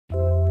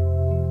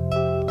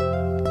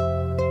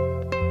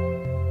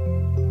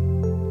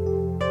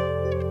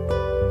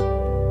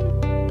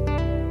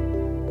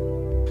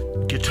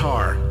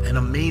an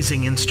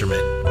amazing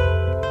instrument.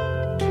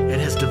 It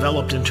has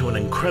developed into an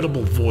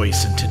incredible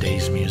voice in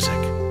today's music.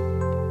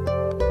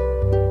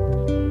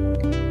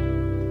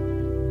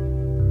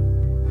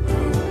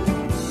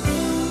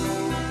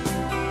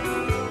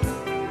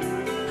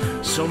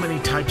 So many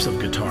types of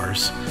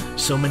guitars,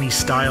 so many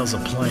styles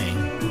of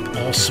playing,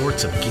 all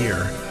sorts of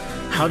gear.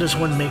 How does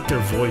one make their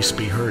voice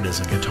be heard as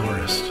a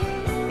guitarist?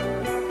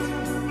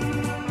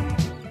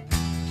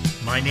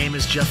 My name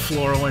is Jeff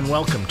Floro, and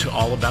welcome to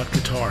All About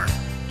Guitar,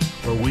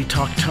 where we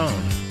talk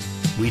tone,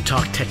 we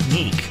talk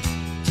technique,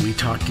 we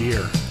talk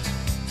gear.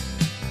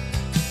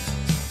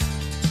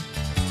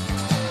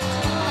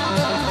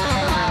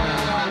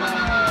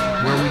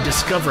 Where we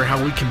discover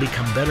how we can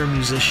become better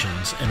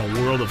musicians in a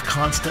world of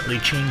constantly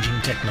changing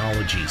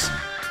technologies.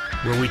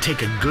 Where we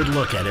take a good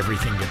look at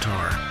everything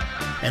guitar,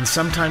 and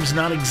sometimes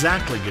not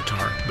exactly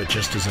guitar, but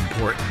just as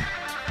important,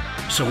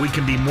 so we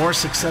can be more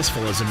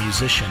successful as a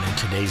musician in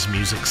today's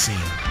music scene.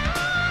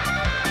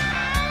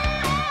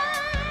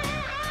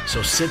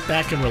 So sit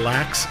back and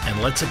relax,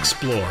 and let's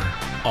explore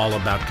all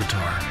about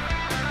guitar.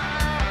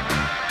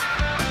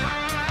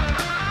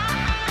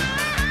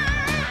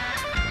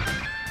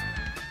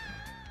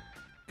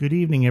 Good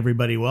evening,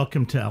 everybody.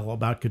 Welcome to All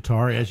About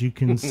Guitar. As you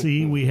can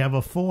see, we have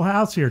a full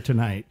house here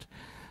tonight.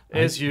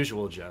 As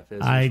usual, Jeff.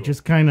 I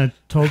just kind of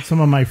told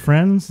some of my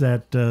friends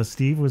that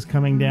Steve was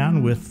coming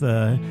down with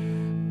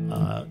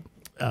Armando,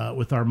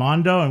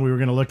 and we were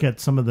going to look at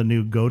some of the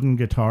new Godin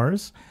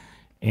guitars,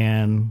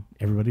 and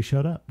everybody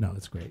showed up. No,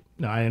 it's great.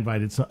 No, I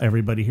invited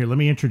everybody here. Let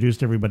me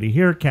introduce everybody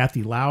here.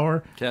 Cathy,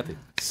 Lauer. Cathy.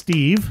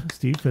 Steve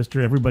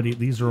Pfister. Everybody,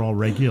 these are all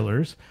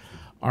regulars.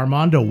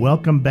 Armando,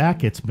 welcome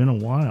back. It's been a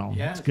while.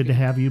 Yeah, it's good to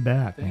have you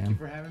back, Thank man. you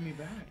for having me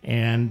back.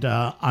 And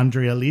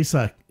Andrea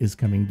Lisa is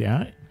coming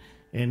down.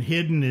 And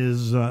hidden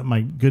is my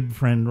good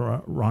friend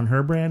Ron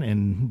Herbrand,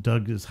 and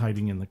Doug is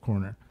hiding in the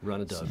corner. Run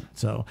a Doug.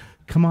 So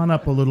come on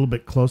up a little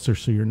bit closer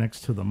so you're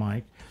next to the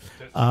mic.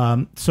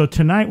 So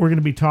tonight we're going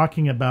to be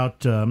talking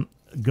about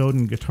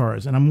Godin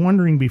guitars, and I'm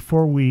wondering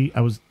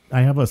I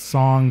have a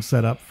song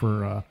set up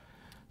for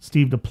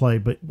Steve to play,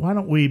 but why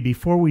don't we,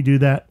 before we do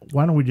that,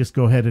 why don't we just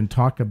go ahead and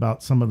talk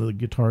about some of the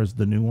guitars,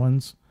 the new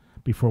ones,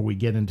 before we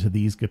get into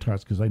these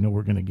guitars, because I know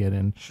we're going to get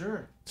in.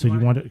 Sure. So you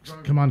want to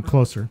come on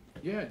closer?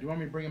 Yeah. Do you want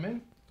me to bring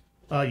them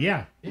in?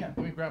 Yeah. Yeah. Let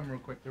me grab them real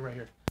quick. They're right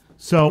here.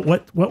 So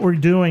what we're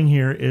doing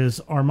here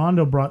is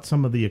Armando brought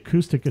some of the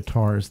acoustic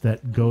guitars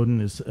that Godin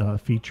is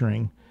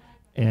featuring,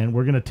 and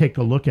we're going to take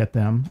a look at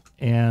them,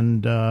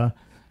 and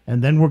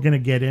then we're going to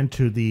get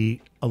into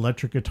the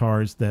electric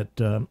guitars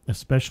that,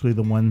 especially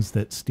the ones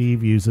that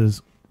Steve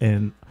uses,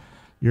 and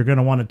you're going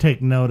to want to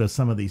take note of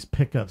some of these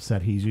pickups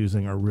that he's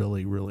using are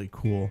really, really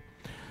cool.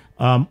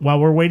 While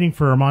we're waiting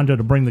for Armando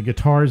to bring the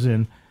guitars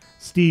in,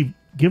 Steve,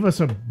 give us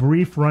a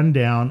brief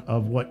rundown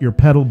of what your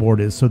pedal board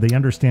is so they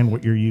understand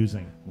what you're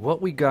using.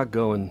 What we got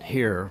going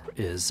here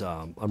is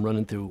I'm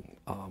running through,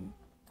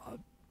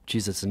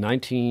 it's a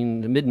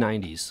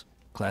mid-90s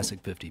Classic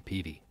 50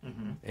 PV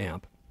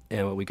amp.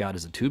 And what we got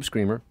is a Tube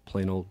Screamer,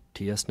 plain old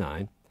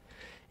TS9,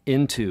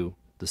 into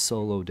the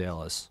Solo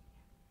Dallas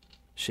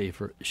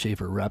Schaefer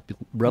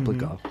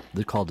replica.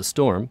 They're called the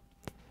Storm,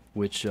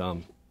 which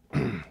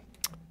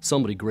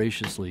somebody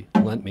graciously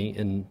lent me,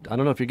 and I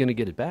don't know if you're going to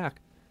get it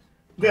back.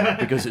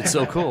 Because it's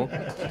so cool.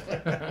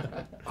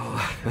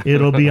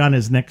 It'll be on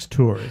his next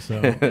tour. So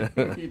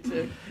It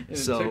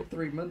took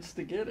 3 months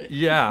to get it.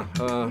 Yeah.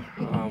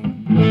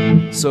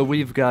 So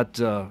we've got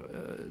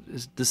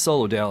the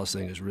Solo Dallas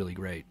thing is really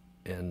great,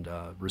 and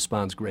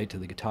responds great to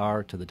the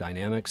guitar, to the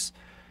dynamics,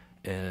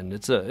 and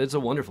it's a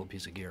wonderful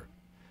piece of gear.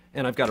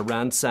 And I've got a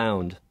round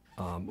sound.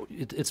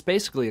 It's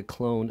basically a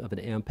clone of an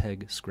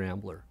Ampeg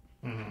Scrambler.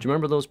 Do you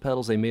remember those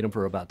pedals? They made them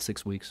for about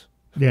 6 weeks.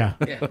 yeah,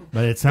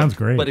 but it sounds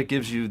great. But it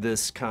gives you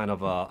this kind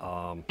of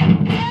a...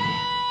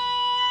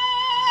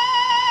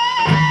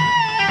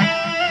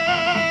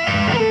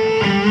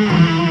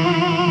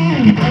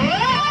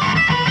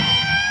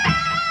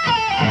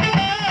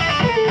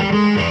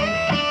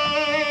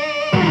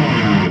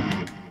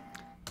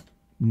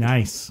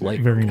 Nice,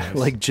 very nice.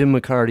 Like Jim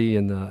McCarty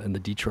and the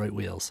Detroit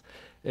Wheels.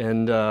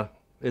 And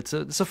it's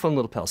a fun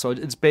little pedal. So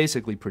it's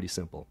basically pretty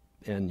simple,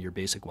 and your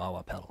basic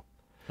wah-wah pedal.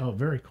 Oh,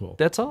 very cool.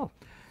 That's all.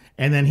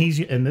 And then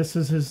this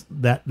is his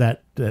that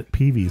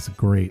PV is a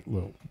great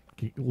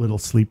little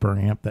sleeper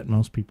amp that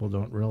most people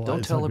don't realize.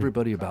 Don't tell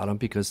everybody about them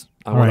because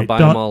I want to buy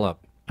them all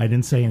up. I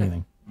didn't say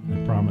anything. I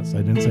promise.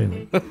 I didn't say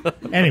anything.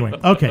 Anyway,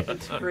 okay.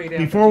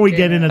 Before we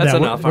get into that,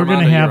 we're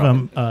going to have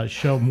him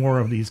show more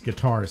of these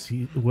guitars.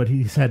 What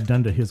he's had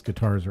done to his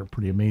guitars are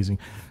pretty amazing.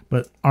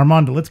 But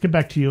Armando, let's get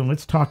back to you and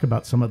let's talk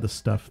about some of the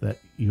stuff that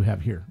you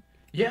have here.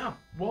 Yeah.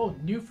 Well,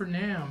 new for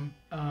NAMM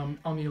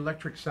on the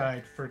electric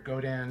side for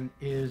Godin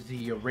is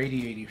the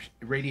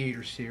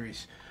Radiator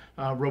series.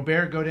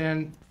 Robert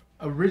Godin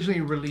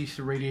originally released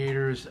the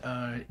Radiators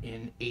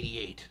in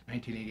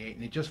 1988,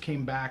 and it just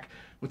came back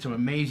with some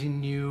amazing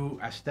new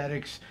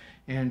aesthetics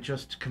and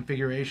just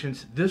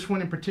configurations. This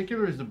one in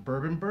particular is the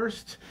Bourbon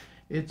Burst.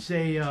 It's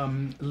a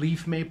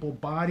leaf maple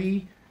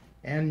body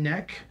and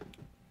neck,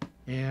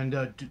 and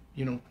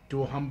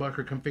dual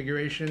humbucker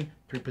configuration,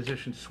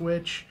 3-position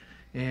switch,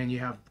 and you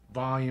have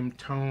volume,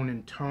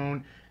 tone,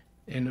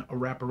 and a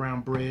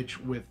wraparound bridge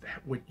with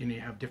you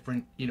have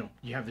different, you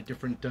have the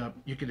different,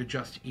 you could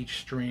adjust each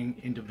string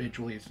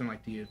individually. It's not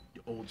like the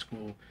old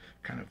school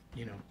kind of,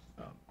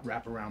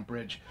 wraparound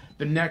bridge.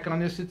 The neck on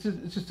this, it's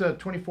just a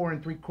 24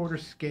 3/4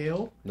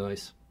 scale.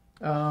 Nice.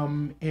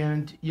 And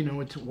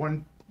it's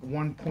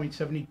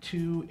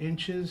 1.72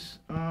 inches,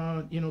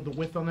 the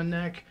width on the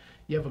neck.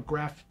 You have a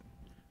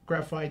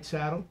graphite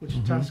saddle, which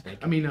is tusk.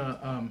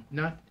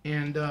 Nut,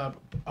 and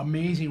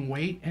amazing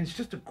weight, and it's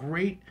just a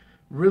great,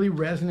 really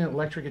resonant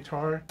electric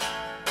guitar.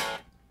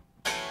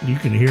 You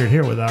can hear it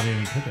here without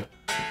any pickup.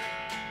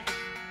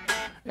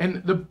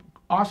 And the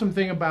awesome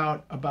thing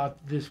about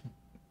this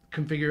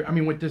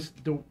with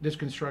this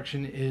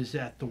construction is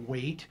that the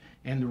weight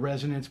and the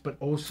resonance, but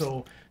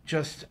also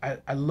just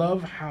I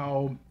love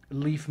how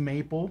leaf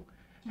maple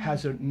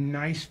has a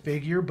nice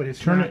figure, but it's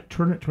turn it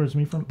towards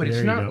me from. But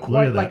it's not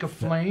quite like a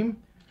flame.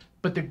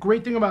 But the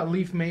great thing about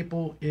leaf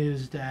maple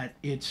is that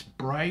it's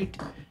bright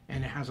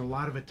and it has a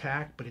lot of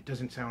attack, but it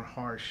doesn't sound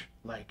harsh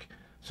like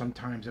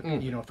sometimes if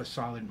a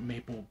solid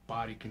maple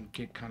body can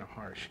get kind of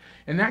harsh.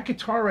 And that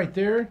guitar right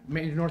there,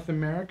 made in North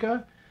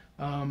America,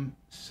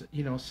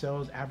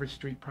 sells average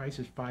street price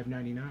is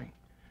 $5.99,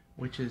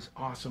 which is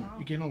awesome.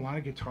 You're getting a lot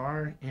of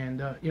guitar, and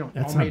That's all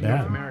not made in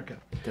North bad. America.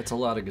 That's a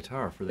lot of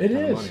guitar for that It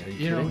kind is. of money. Are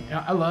you kidding?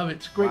 I love it.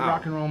 It's a great Wow.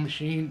 rock and roll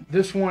machine.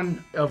 This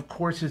one, of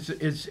course, is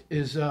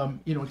it's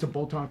a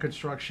bolt-on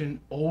construction.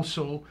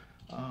 Also,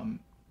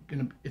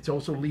 it's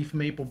also leaf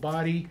maple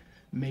body,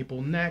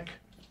 maple neck.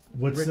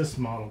 What's this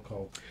model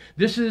called?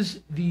 This is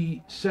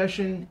the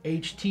Session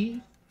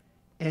HT,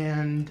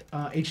 and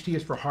HT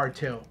is for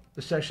hardtail.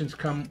 The Sessions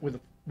come with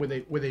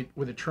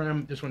a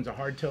trim. This one's a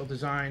hardtail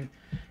design.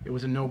 It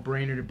was a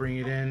no-brainer to bring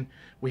it in.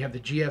 We have the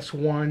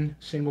GS1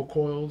 single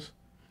coils,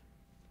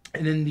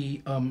 and then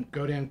the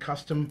Godin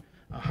custom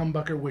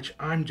humbucker, which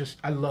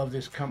I love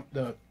this.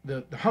 The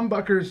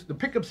humbuckers, the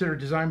pickups that are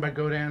designed by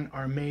Godin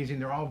are amazing.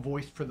 They're all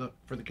voiced for the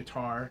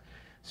guitar.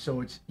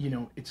 So it's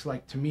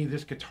like, to me,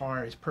 this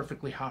guitar is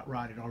perfectly hot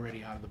rodded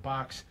already out of the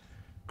box.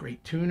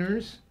 Great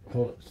tuners.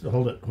 Hold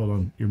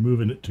on. You're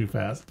moving it too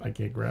fast. I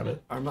can't grab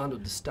it. Armando,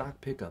 the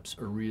stock pickups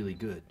are really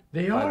good.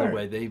 They By are. the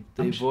way, they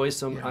voice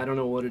them. Yeah. I don't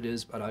know what it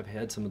is, but I've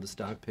had some of the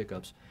stock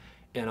pickups,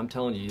 and I'm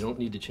telling you, you don't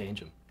need to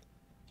change them.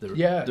 They're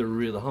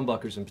real. The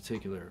humbuckers in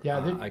particular. Yeah,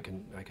 I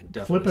can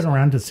definitely Flip it say.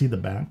 around to see the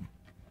back.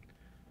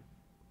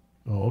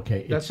 Oh,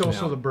 okay. That's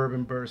also the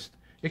bourbon burst.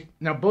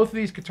 Now, both of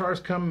these guitars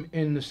come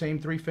in the same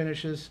 3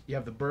 finishes. You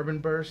have the bourbon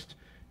burst,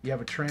 you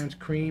have a trans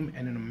cream,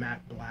 and then a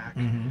matte black.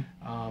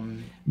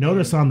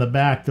 Notice on the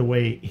back the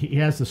way he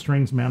has the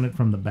strings mounted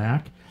from the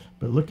back,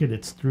 but look at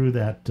it's through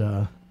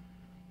that.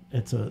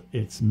 It's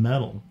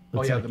metal.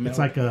 It's the like, metal. It's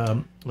like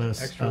a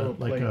Extra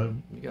plate. You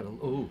got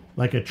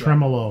like a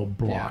tremolo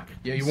block.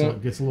 Yeah, you so won't.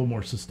 it gets a little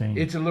more sustained.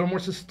 It's a little more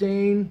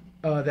sustained.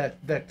 That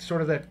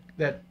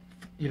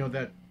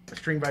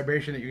string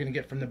vibration that you're going to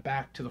get from the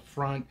back to the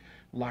front,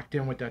 locked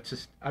in with that.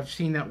 I've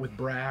seen that with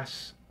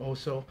brass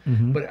also,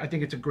 but I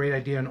think it's a great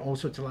idea, and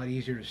also it's a lot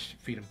easier to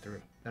feed them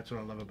through. That's what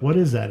I love about it. What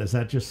is that? Is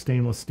that just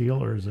stainless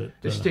steel, or is it?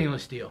 It's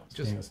stainless steel.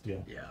 Stainless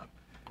steel. Yeah.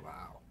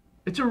 wow.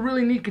 It's a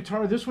really neat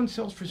guitar. This one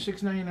sells for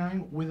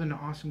 $6.99 with an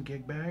awesome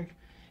gig bag,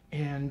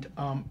 and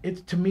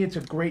to me it's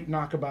a great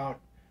knockabout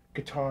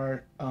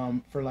guitar.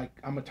 For like,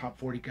 I'm a top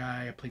 40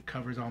 guy. I played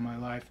covers all my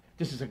life.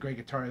 This is a great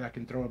guitar that I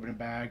can throw up in a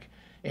bag,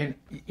 and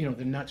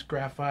the nuts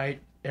graphite.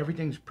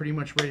 Everything's pretty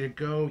much ready to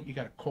go. You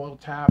got a coil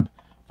tap,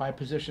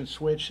 5-position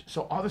switch.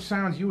 So all the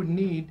sounds you would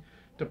need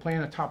to play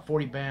in a top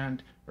 40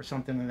 band or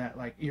something like that,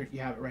 like you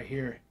have it right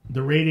here.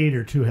 The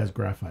radiator too has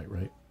graphite,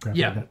 right?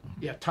 Graphite.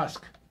 Yeah,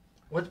 tusk.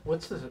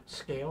 What's the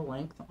scale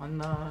length on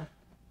the?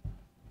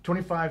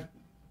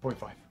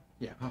 25.5.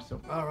 Yeah.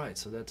 So All right,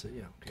 so that's it.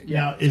 Yeah. Okay.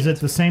 Now, is it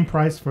the same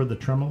price for the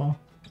tremolo?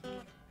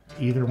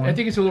 Either one. I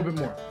think it's a little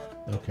bit more.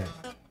 Okay.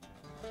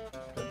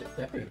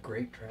 That'd be a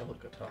great travel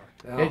guitar.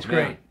 Oh, It's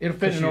man. great. It'll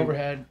fit in an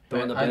overhead.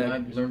 Throw in the I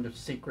bag. learned a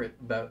secret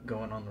about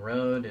going on the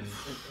road and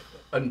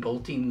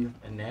unbolting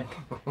a neck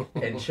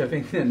and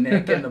shoving the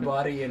neck and the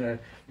body in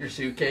your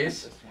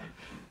suitcase.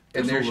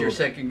 And there's your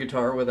second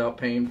guitar without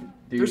paying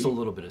duty. There's a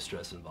little bit of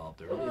stress involved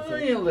there. Don't you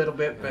think? A little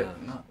bit,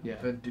 but not Yeah.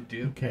 but to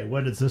do. Okay.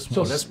 What is this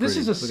So one? that's this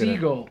is a pretty. Look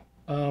at that. Seagull.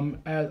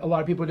 As a lot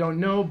of people don't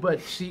know,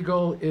 but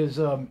Seagull is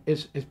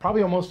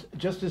probably almost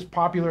just as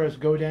popular as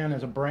Godin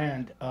as a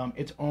brand.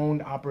 It's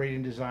owned, operated,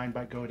 and designed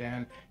by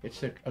Godin.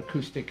 It's an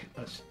acoustic,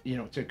 it's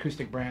an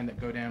acoustic brand that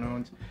Godin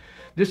owns.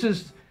 This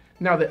is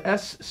now the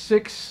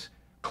S6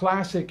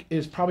 Classic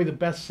is probably the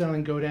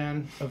best-selling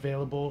Godin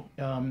available.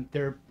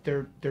 They're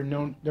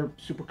known. They're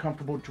super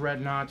comfortable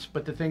dreadnoughts,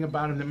 but the thing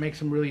about them that makes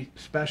them really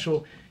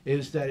special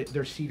is that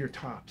they're cedar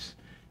tops.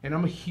 And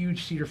I'm a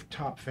huge cedar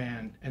top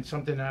fan, and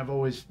something that I've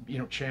always,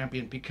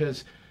 championed,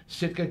 because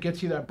Sitka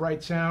gets you that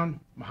bright sound,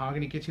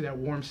 mahogany gets you that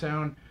warm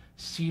sound,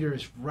 cedar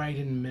is right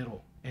in the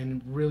middle.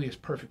 and really is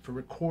perfect for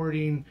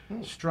recording,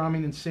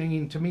 strumming, and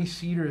singing. To me,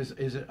 cedar is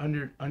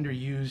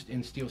underused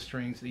in steel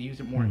strings. They use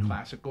it more in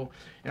classical,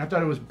 and I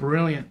thought it was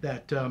brilliant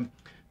that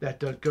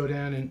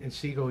Godin and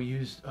Siegel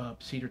used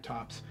cedar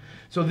tops.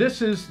 So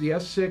this is the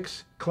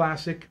S6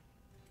 Classic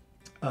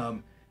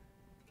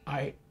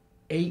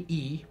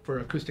AE for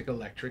acoustic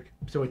electric.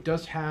 So it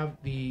does have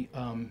the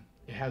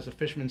it has a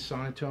Fishman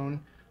sonotone,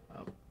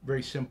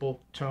 very simple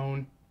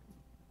tone,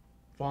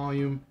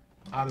 volume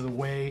out of the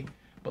way.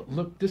 But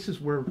look, this is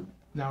where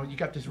now you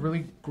got this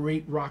really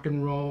great rock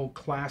and roll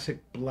classic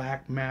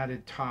black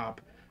matted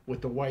top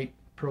with the white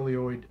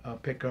pearlioid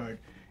pickguard,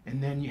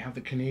 and then you have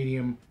the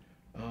Canadian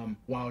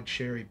wild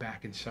cherry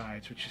back and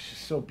sides, which is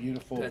just so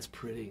beautiful. That's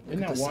pretty. Isn't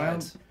that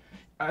wild?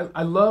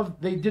 I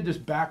love they did this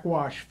black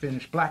wash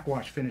finish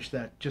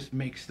that just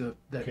makes that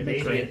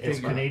Canadian, makes it's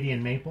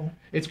Canadian maple.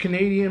 It's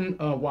Canadian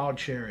wild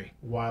cherry.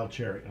 Wild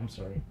cherry. I'm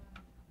sorry.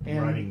 I'm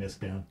And- writing this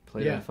down.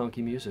 Play that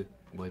funky music,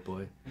 white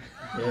boy.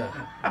 Yeah.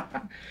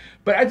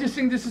 But I just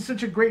think this is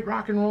such a great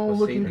rock and roll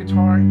looking cedar.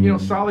 guitar. You know,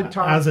 solid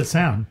top. How's it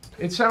sound?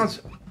 It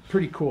sounds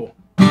pretty cool.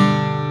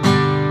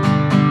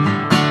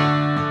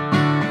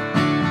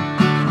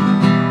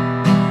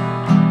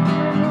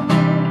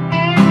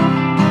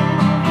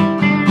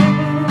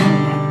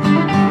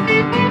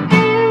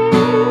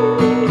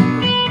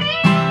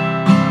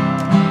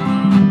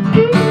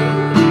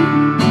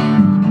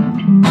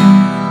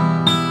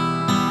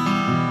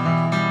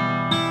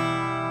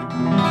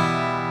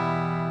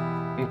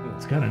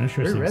 It's got an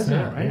interesting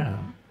resonant, sound. right? Yeah.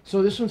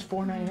 So this one's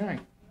 $4.99.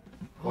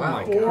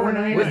 Wow. my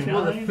God. With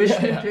a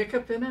Fishman Yeah.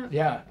 pickup in it?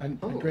 Yeah, and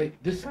Oh,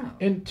 great. This wow.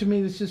 and to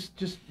me, this is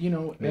just Made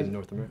in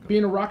North America.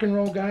 being a rock and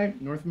roll guy,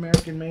 North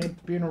American made,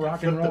 being a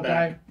rock and Flip the roll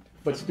guy, back.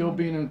 but still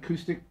being an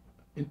acoustic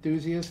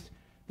enthusiast.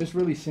 This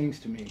really sings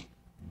to me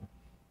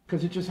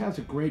because it just has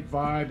a great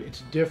vibe.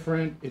 It's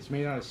different. It's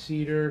made out of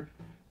cedar,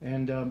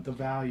 and the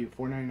value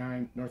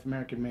 $4.99, North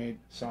American made,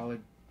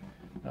 solid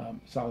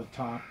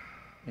top,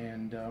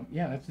 and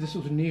yeah, this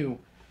was new.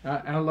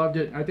 And I loved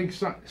it. I think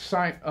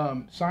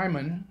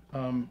Simon,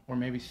 or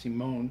maybe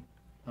Simone,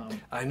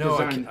 I know.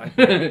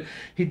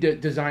 he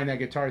designed that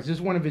guitar. This is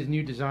one of his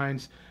new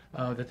designs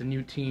that the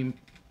new team.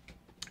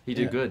 He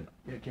did good.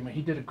 Yeah, came out.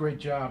 He did a great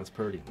job. That's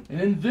pretty. And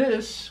then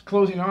this,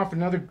 closing off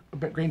another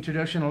great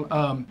traditional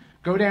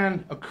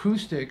Godin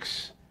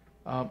acoustics,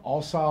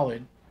 all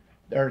solid.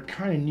 They're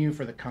kind of new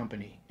for the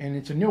company, and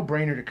it's a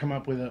no-brainer to come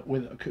up with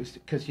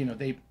acoustic because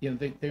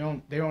they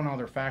own all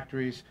their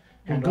factories.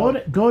 And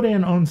And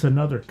Godin owns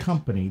another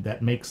company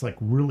that makes like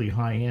really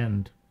high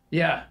end.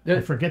 yeah, I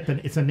forget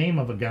it's a name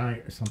of a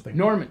guy or something.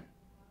 Norman.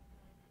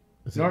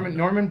 Is it-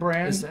 Norman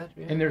brand, Is that-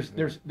 yeah. and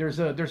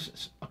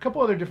there's a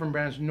couple other different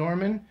brands.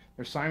 Norman,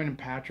 there's Simon and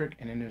Patrick,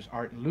 and then there's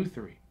Art and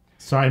Luthery.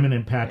 Simon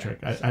and Patrick.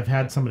 I've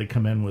had somebody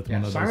come in with Yeah,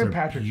 one of Simon those. They're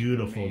Patrick's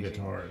beautiful amazing.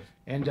 guitars.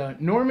 And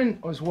Norman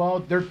as well.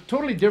 They're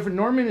totally different.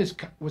 Norman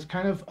was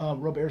kind of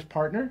Robert's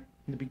partner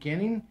in the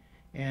beginning,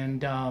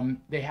 and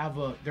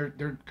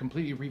they're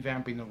completely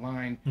revamping the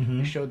line.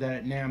 They showed that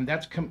at NAMM.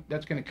 That's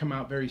going to come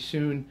out very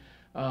soon.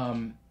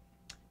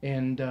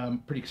 And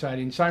pretty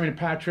exciting. Simon and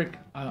Patrick,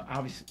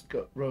 obviously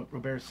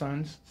Robert's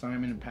sons,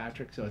 Simon and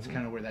Patrick, so that's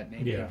kind of where that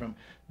name came from.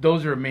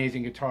 Those are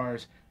amazing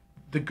guitars.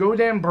 The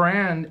Godin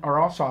brand are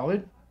all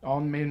solid, all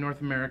made in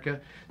North America.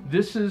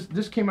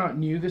 This came out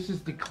new. This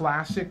is the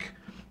classic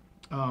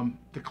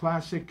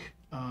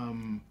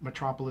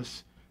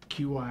Metropolis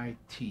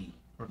QIT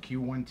or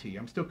Q1T.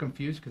 I'm still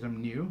confused because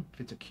I'm new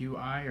if it's a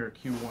QI or a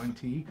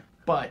Q1T,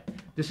 but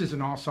this is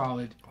an all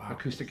solid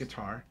acoustic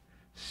guitar.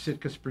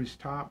 Sitka spruce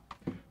top,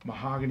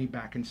 mahogany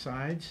back and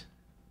sides,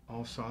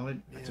 all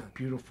solid. It's a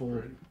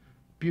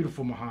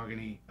beautiful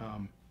mahogany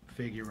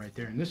figure right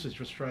there. And this is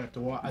just right off the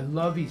wall. I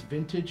love these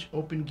vintage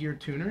open gear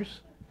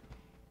tuners.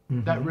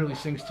 That really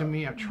sings to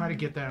me. I try to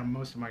get that on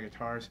most of my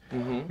guitars.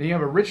 Then you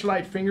have a rich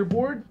light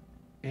fingerboard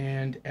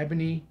and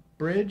ebony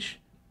bridge.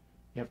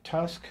 You have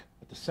tusk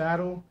at the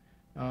saddle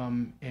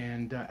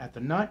and at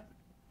the nut.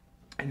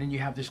 And then you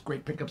have this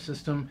great pickup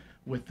system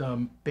with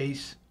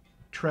bass,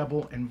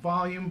 treble, and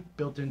volume,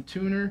 built-in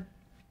tuner,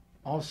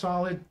 all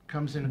solid.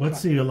 Comes in.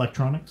 What's the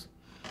electronics?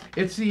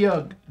 It's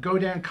the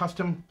Godin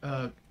custom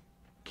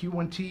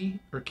Q1T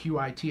or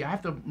QIT. I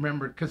have to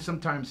remember because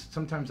sometimes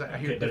I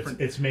hear different.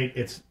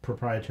 It's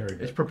proprietary.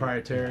 It's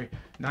proprietary.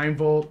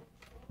 9-volt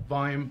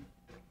volume,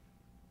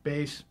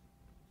 bass,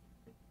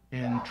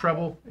 and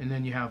treble, and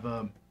then you have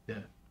the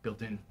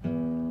built-in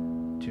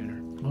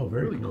tuner. Oh,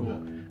 very Really cool.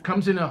 cool.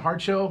 Comes in a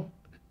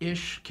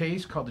hardshell-ish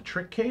case called the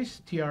Trick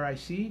case,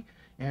 TRIC,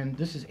 and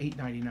this is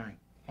 $8.99,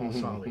 all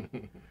solid.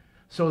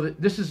 So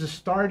this is a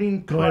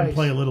starting price. Go ahead and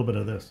play a little bit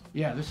of this.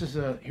 Yeah, this is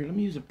a here. Let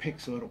me use a pick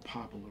so it'll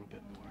pop a little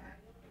bit more.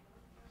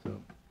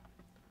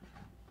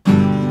 So,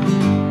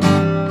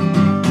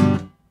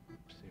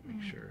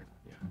 make sure.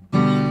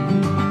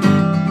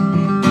 Yeah.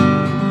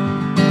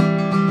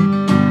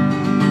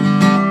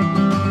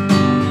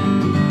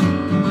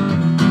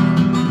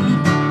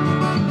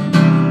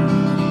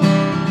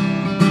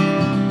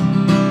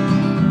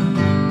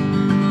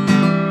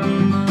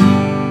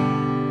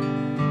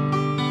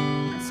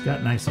 It's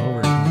got nice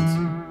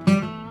overtones.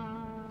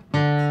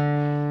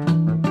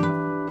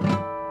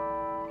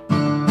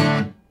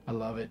 I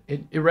love it.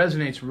 It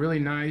resonates really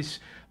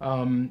nice.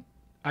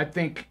 I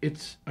think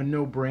it's a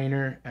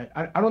no-brainer.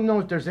 I don't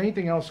know if there's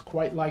anything else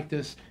quite like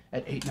this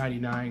at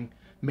 $8.99,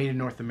 made in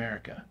North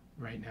America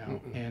right now,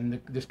 and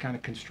this kind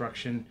of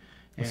construction,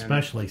 and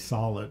Especially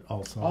solid,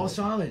 also. all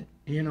solid.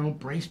 You know,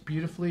 braced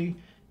beautifully,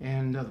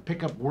 and the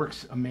pickup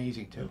works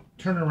amazing too.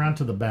 Turn it around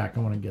to the back. I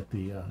want to get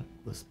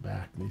this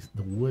back.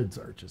 The woods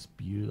are just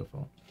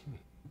beautiful.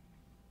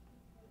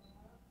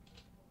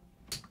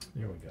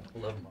 There we go. I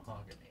love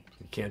mahogany.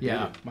 You can't beat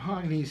Yeah, it.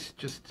 mahogany's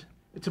just.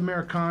 It's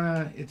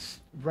Americana.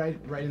 It's right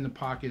in the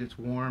pocket. It's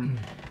warm,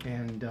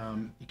 and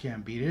you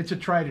can't beat it. It's a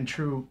tried and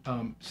true.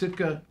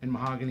 Sitka and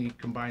mahogany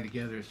combined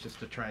together is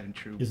just a tried and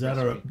true. Is that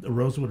recipe. a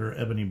rosewood or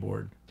ebony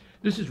board?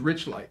 This is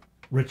Rich Light.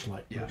 Rich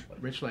light. Yeah, Rich light.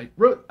 Rich Light.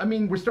 I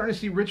mean, we're starting to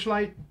see Rich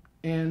Light,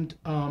 and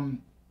I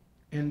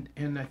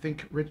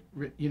think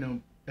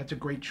that's a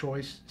great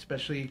choice.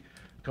 Especially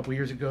a couple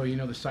years ago,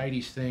 the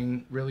CITES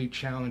thing really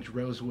challenged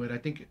rosewood. I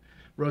think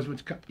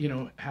rosewood's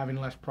having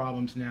less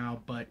problems now,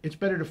 but it's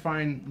better to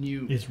find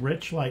new. Is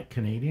Rich Light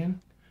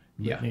Canadian?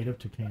 Yeah. Native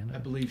to Canada? I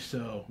believe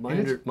so. My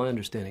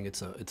understanding,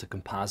 it's a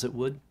composite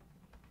wood,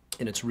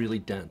 and it's really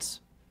dense,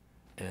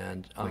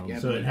 and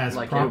So it has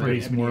Like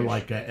properties ebony, more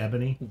ebony-ish. like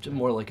ebony?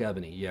 more like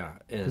ebony, yeah.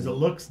 Because And it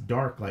looks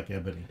dark like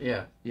ebony.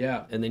 Yeah.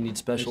 Yeah. and they need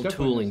special It's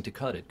definitely tooling nice. to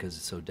cut it because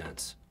it's so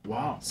dense.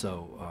 Wow.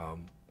 So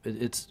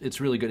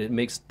it's really good. It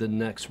makes the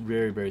necks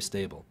very, very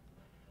stable.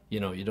 You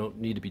don't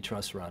need to be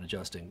truss rod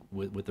adjusting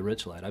with the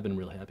Rich Light. I've been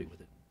really happy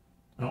with it.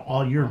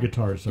 All your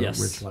guitars are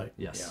Yes. Rich Light.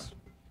 Yes.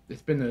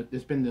 It's been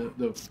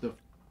the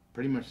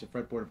pretty much the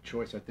fretboard of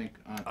choice, I think.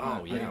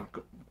 Oh yeah.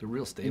 They're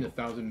real In stable.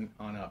 1,000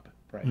 on up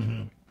price.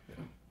 Mm-hmm.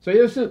 So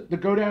yeah, this is the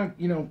go down.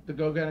 The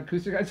go down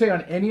acoustic. I'd say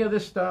on any of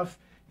this stuff,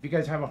 if you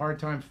guys have a hard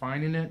time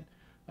finding it,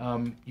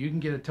 you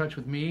can get in touch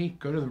with me.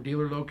 Go to the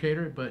dealer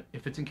locator. But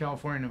if it's in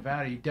California,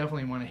 Nevada, you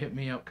definitely want to hit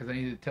me up because I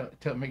need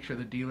to make sure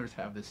the dealers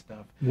have this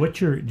stuff.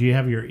 Do you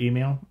have your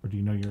email, or do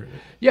you know your?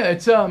 Yeah,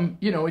 it's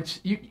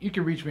you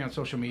can reach me on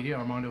social media,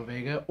 Armando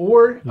Vega,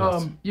 or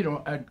Yes.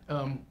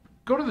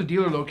 go to the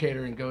dealer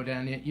locator and go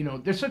down.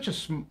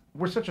 There's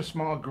we're such a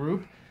small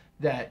group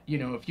that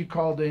if you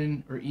called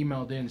in or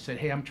emailed in and said,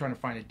 hey, I'm trying to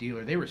find a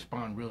dealer, they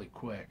respond really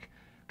quick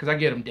because I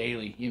get them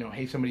daily.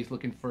 Hey, somebody's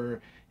looking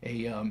for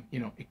a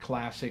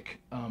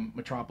classic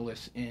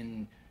Metropolis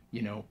in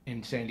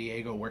San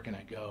Diego. Where can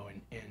I go?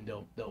 And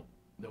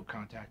they'll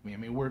contact me. I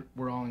mean,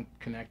 we're all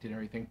connected and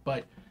everything,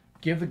 but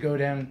give the Go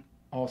Down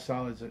All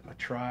Solids a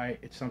try.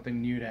 It's something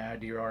new to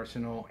add to your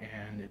arsenal,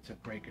 and it's a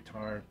great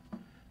guitar.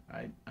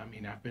 I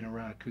mean, I've been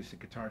around acoustic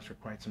guitars for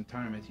quite some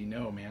time, as you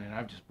know, man, and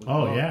I've just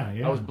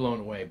I was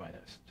blown away by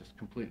this, just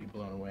completely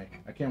blown away.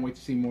 I can't wait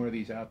to see more of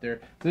these out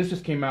there. This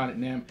just came out at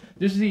NAMM.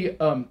 This is the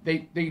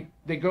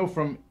they go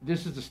from,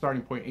 this is the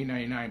starting point,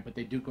 $8.99, but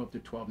they do go up to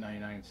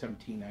 $12.99 and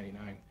 $17.99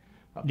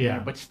 up Yeah.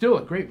 there, but still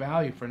a great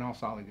value for an all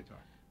solid guitar.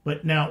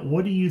 But now,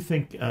 what do you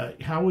think?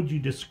 How would you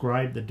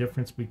describe the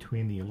difference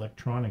between the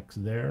electronics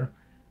there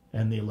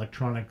and the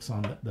electronics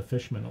on the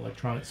Fishman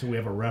electronics? So we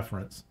have a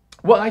reference.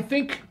 Well, I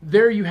think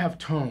there you have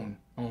tone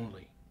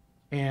only,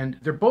 and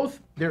they're both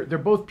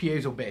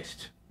piezo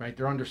based, right?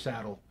 They're under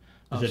saddle.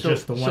 Is it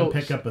just the one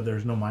pickup, but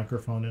there's no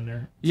microphone in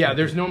there? Yeah,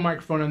 there's no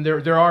microphone, and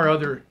there are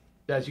other.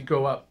 As you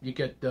go up, you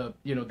get the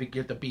they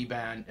get the B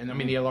band, and I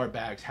mean the LR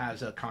bags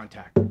has a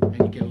contact, and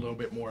you get a little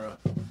bit more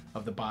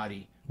of the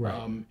body.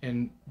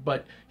 Right.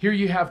 But here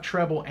you have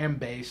treble and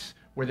bass,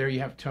 where there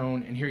you have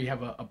tone, and here you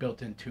have a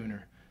built-in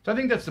tuner. So I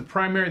think that's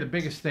the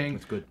biggest thing.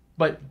 That's good.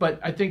 But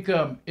I think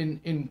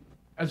in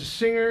as a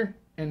singer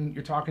and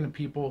you're talking to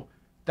people,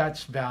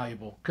 that's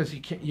valuable because you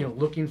can't,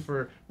 looking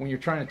for, when you're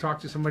trying to talk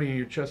to somebody and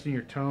you're adjusting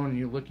your tone and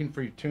you're looking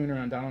for your tuner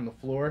down on the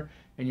floor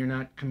and you're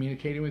not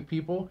communicating with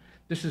people,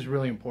 this is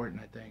really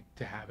important, I think,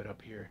 to have it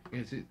up here.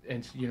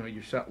 And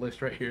your set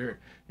list right here,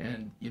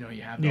 and you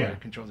have the other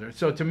controls there.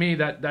 So to me,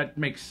 that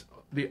makes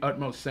the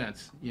utmost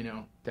sense,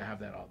 to have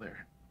that all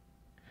there.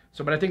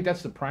 So, but I think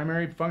that's the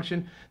primary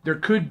function. There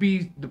could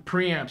be the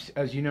preamps,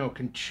 as you know,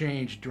 can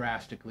change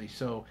drastically.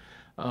 So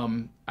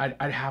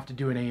I'd have to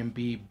do an A and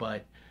B,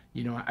 but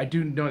I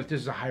do know that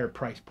this is a higher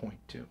price point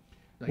too.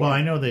 Well,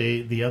 I know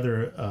the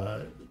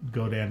other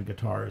Godin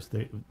guitars,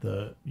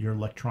 your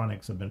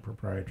electronics have been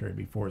proprietary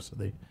before, so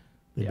they've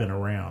been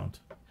around.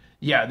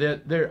 Yeah,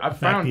 they're. In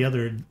fact,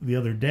 the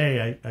other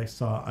day I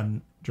saw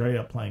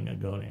Andrea playing a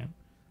Godin.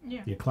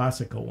 Yeah. The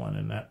classical one,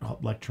 and that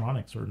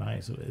electronics were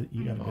nice.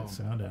 You got a good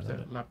sound out Is of that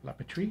it. La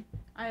Patrie?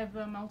 I have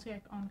a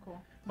Multiac Encore.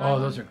 Oh,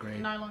 those are great.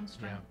 Nylon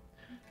string. Yeah.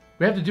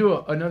 We have to do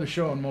another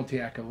show on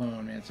Multiac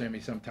alone, man, Sammy,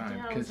 sometime.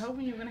 Yeah, I was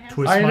hoping you were gonna have.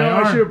 Twist I my know I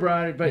arm. should have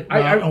brought it, but we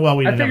I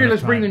didn't have figured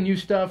let's enough bring the time. new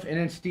stuff, and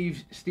then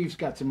Steve's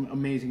got some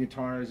amazing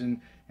guitars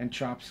and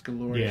chops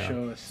galore to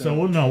show us. So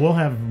we'll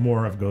have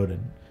more of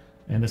Godin,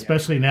 and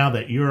especially now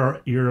that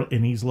you're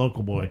and he's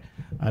local boy.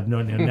 I've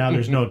known him. Now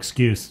there's no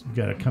excuse. You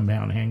got to come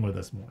down and hang with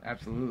us more.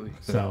 Absolutely.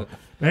 So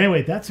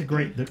anyway, that's the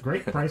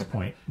great price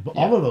point. But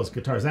all of those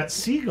guitars, that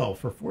Seagull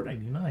for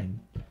 $4.99.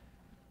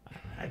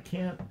 I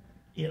can't.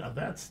 You know,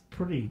 that's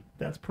pretty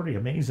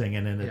amazing,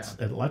 and then it's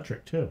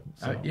electric too.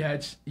 So. Yeah,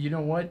 it's, you know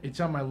what? It's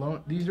on my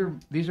loan. These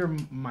are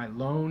my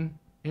loan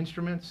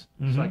instruments,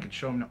 so I could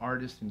show them to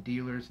artists and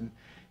dealers,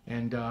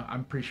 and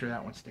I'm pretty sure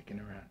that one's sticking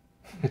around.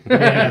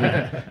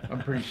 Yeah.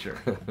 I'm pretty sure.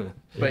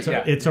 But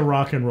it's a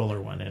rock and roller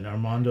one, and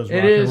Armando's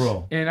rock and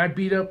roll. And I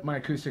beat up my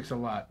acoustics a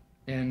lot,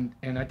 and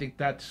I think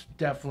that's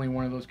definitely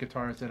one of those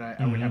guitars that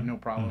I would have no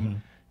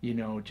problem, you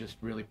know, just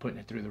really putting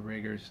it through the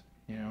rigors,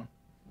 you know.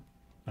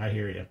 I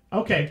hear you.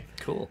 Okay.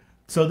 Cool.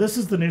 So this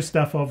is the new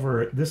stuff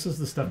this is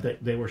the stuff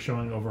that they were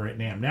showing over at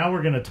NAMM. Now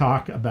we're going to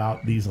talk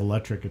about these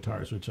electric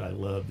guitars, which I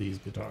love these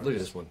guitars. Look at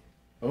this one.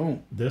 Oh.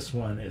 This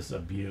one is a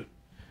beaut.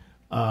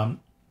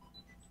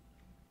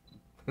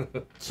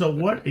 So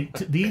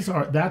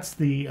that's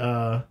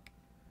the,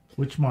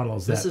 which model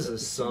is that? This is a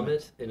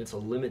Summit, and it's a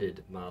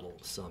limited model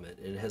Summit,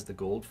 and it has the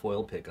gold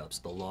foil pickups,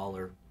 the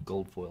Lauer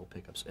gold foil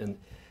pickups, and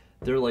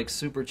they're like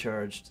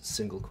supercharged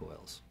single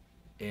coils.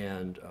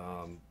 And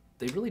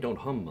they really don't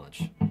hum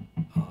much.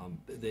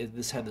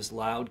 This had this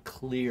loud,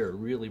 clear,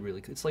 really,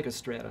 it's like a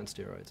Strat on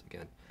steroids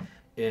again.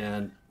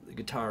 And the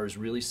guitar is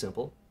really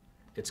simple.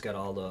 It's got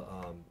all the,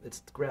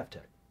 it's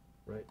Graphtec,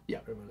 right? Yeah.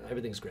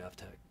 Everything's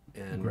Graphtec.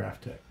 And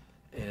Graphtec.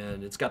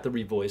 And it's got the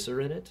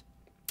revoicer in it,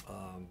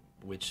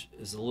 which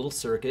is a little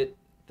circuit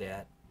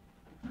that,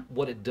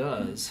 what it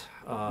does,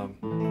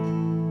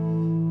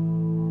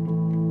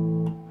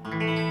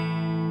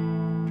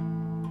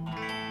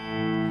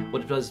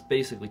 what it does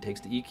basically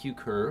takes the EQ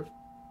curve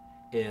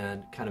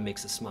and kind of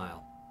makes a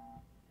smile.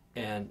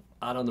 And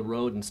out on the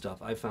road and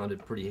stuff, I found it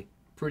pretty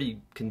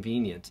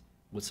convenient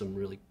with some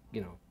really,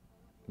 you know,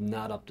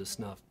 not up to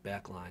snuff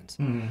backlines.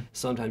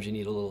 Sometimes you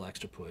need a little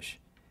extra push.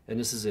 And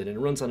this is it. And it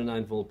runs on a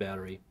 9-volt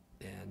battery,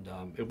 and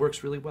it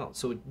works really well.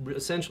 So it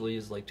essentially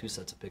is like 2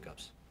 sets of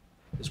pickups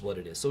is what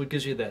it is. So it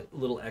gives you that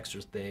little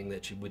extra thing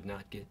that you would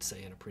not get,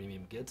 say, in a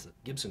premium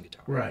Gibson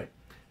guitar. Right.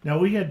 Now,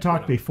 we had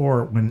talked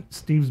before, when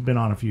Steve's been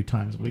on a few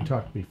times, we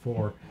talked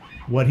before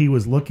what he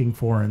was looking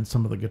for in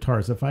some of the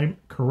guitars. If I'm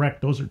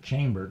correct, those are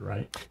chambered,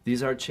 right?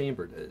 These are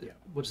chambered.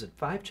 What is it,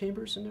 5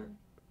 chambers in there?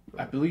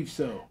 I believe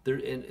so.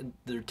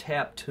 They're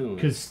tap tuned.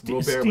 Because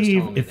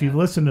Steve, if you've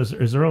listened to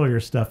his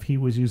earlier stuff, he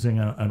was using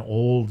an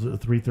old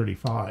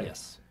 335.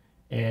 Yes.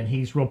 And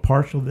he's real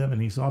partial to them,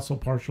 and he's also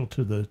partial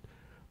to the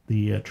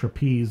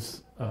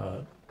trapeze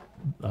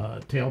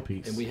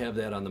tailpiece. And we have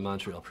that on the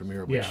Montreal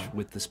Premiere, which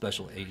with the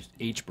special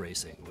H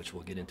bracing, which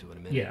we'll get into in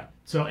a minute. Yeah.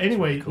 So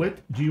anyway, cool.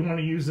 Do you want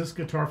to use this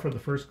guitar for the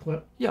first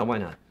clip? Yeah, why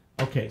not?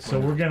 Okay, so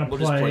we're going to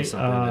play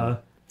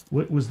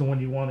what was the one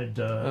you wanted,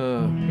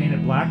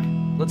 Painted Black?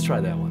 Let's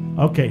try that one.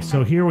 Okay,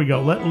 so here we go.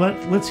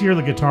 Let's hear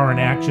the guitar in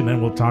action, and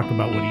we'll talk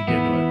about what he did to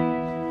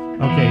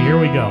it. Okay, here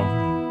we go.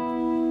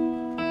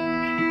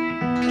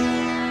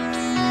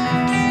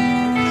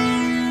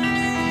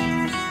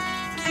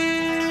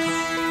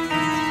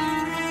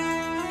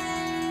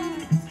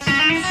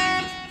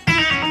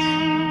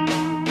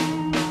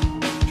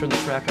 Turn the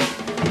track up.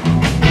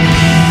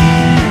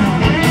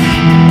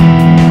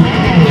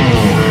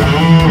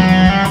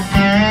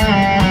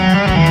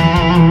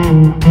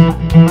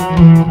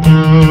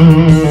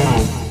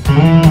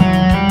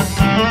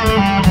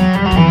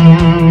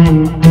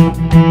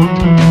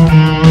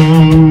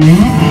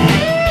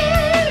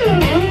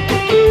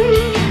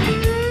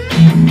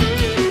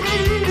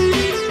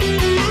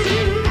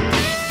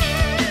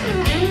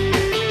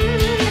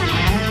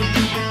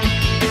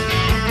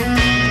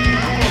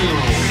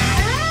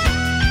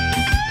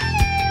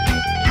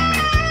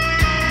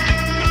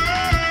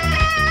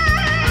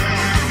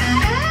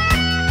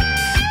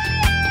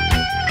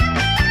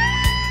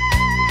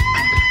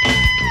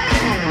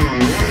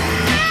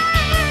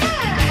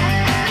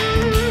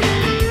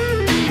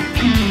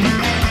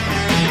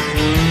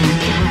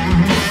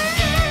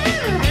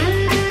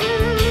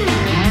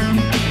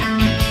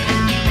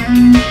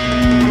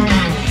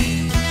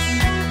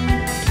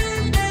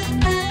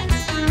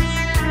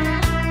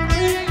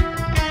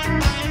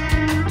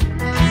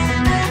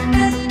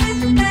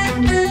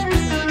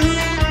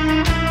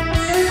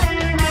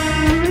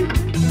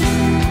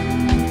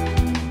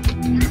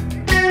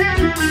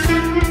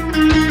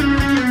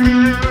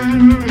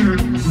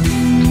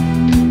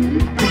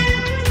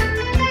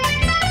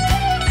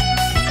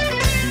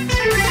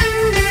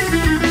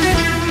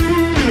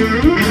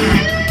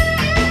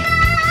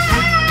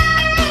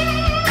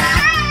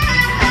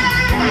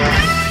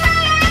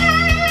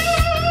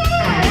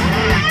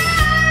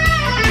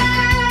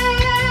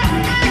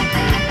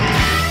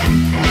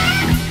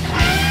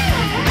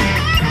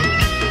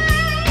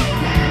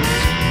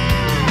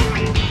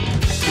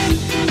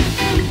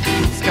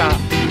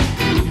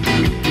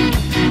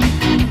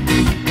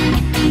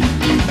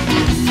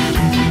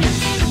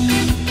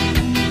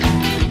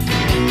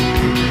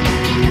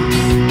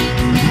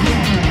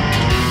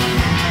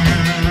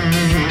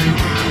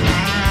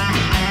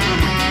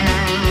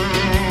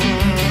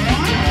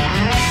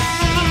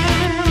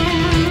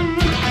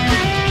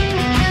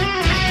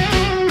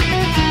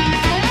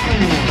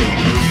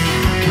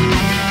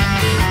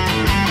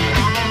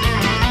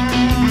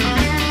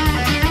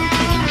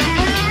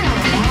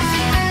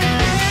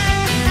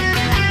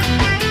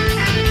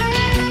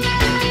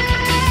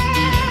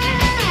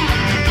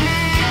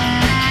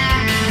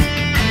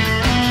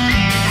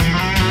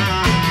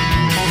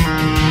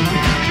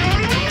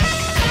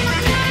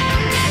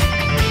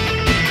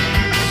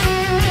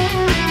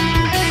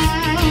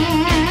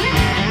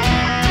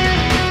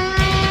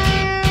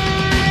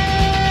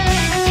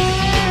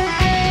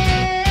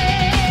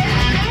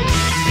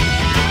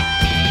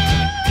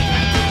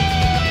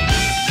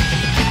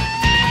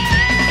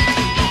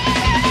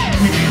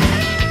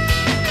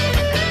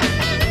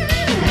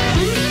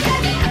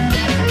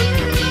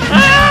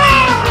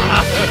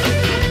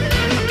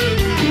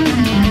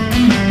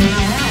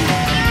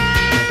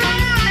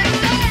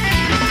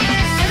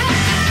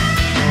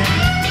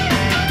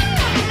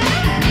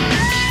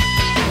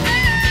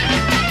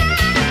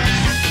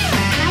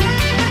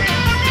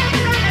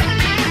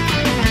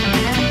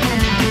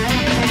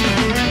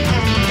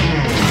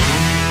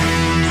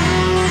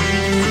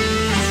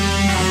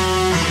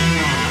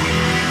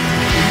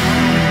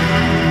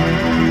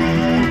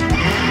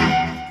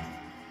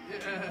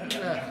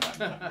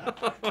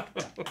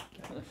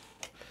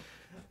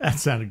 That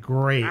sounded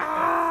great.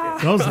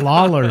 Those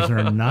Laulers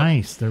are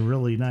nice. They're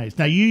really nice.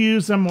 Now, you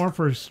use them more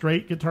for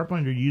straight guitar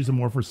playing, or you use them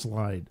more for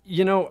slide?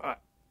 You know,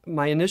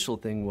 my initial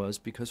thing was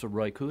because of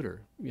Roy Cooter,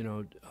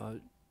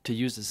 to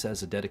use this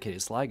as a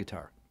dedicated slide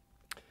guitar.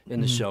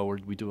 In the show, where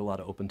we do a lot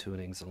of open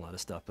tunings and a lot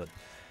of stuff,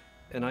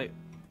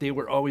 they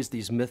were always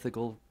these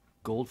mythical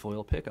gold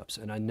foil pickups,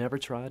 and I never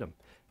tried them.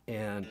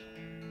 And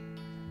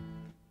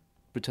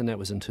pretend that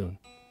was in tune.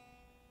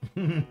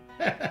 I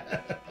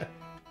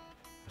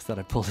thought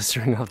I pulled the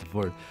string off the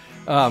board.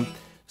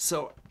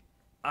 So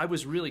I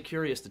was really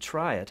curious to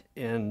try it,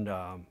 and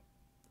I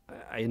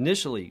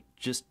initially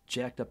just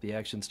jacked up the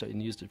action state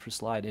and used it for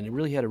slide, and it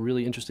really had a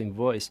really interesting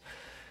voice.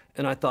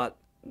 And I thought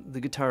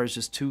the guitar is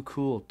just too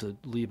cool to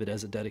leave it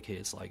as a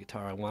dedicated slide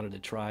guitar. I wanted to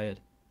try it,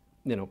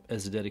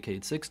 as a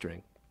dedicated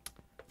six-string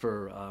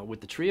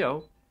with the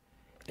trio,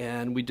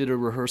 and we did a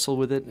rehearsal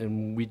with it,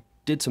 and we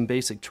did some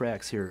basic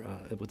tracks here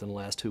within the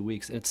last 2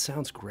 weeks, and it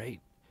sounds great.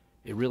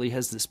 It really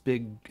has this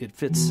it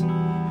fits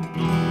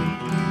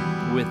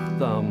with,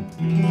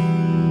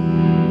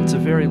 it's a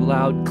very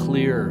loud,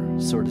 clear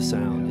sort of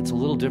sound. It's a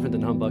little different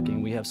than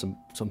humbucking. We have some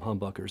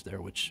humbuckers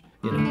there, which,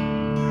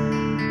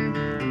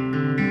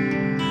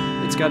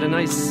 it's got a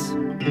nice...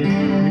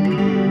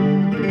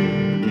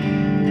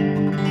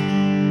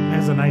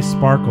 Has a nice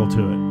sparkle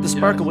to it. The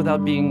sparkle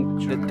without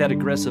being that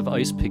aggressive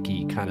ice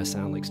picky kind of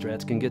sound like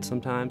Strats can get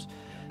sometimes.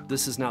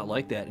 This is not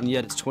like that, and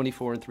yet it's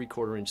 24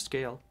 3/4 inch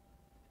scale.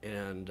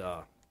 And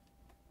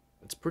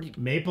it's pretty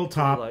maple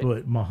top, light.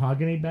 but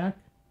mahogany back.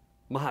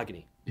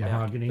 Mahogany,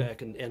 mahogany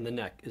back and the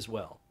neck as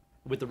well,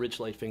 with the rich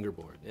light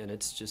fingerboard, and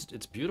it's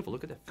beautiful.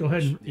 Look at that. Go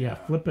ahead and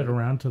flip it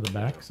around to the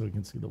back so we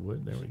can see the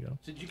wood. There we go.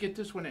 Did you get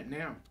this one at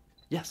NAMM?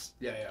 Yes.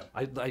 Yeah.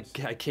 I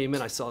came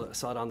in, I saw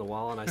it on the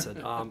wall, and I said,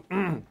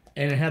 and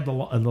it had the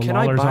can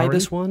I buy already?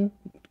 this one?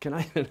 Can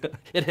I?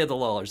 It had the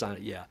Laulers on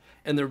it, yeah,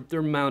 and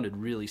they're mounted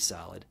really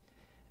solid,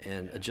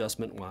 and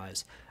adjustment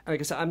wise. Like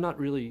I said, I'm not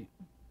really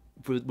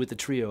with the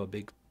trio a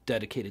big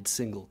dedicated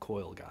single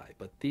coil guy,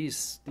 but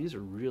these are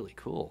really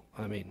cool.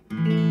 I mean,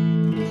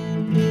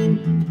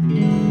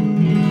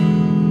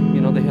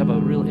 they have a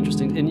real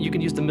interesting, and you can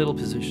use the middle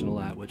position a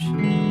lot, which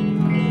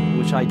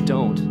I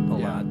don't a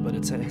lot, but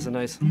it has a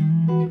nice.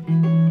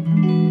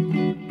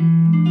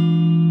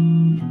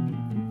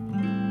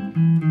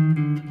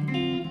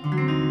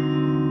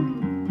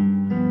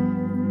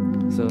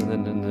 So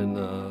then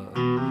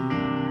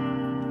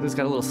it's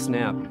got a little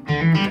snap.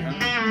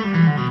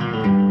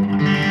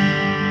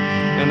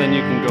 And then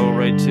you can go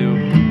right to...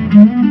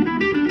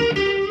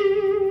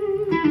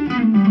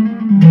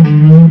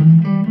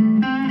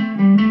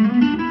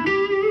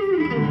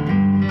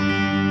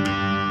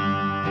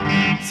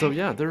 So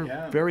yeah,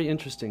 they're very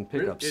interesting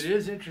pickups. It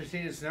is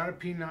interesting. It's not a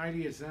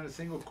P90. It's not a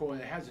single coil.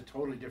 It has a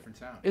totally different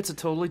sound. It's a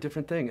totally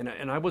different thing,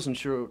 and I wasn't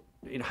sure,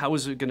 how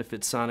was it going to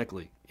fit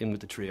sonically in with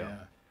the trio.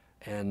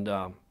 Yeah. And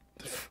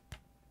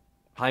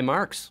high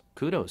marks,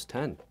 kudos,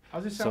 10.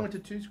 How's it sound with the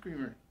two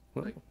screamer?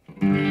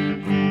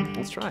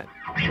 Let's try it.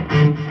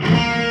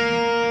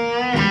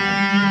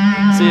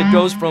 See, it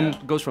goes from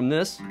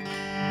this to,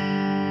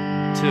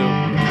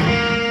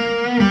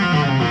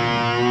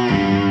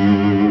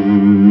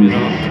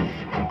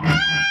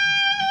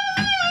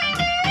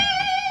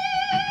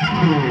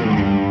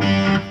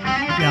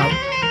 Now,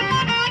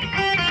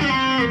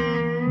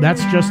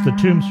 that's just the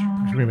tube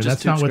screamer.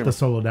 That's not with the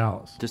solo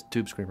Dallas. Just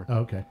tube screamer. Oh,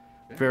 okay.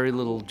 Very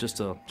little, just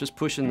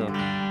pushing the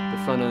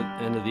front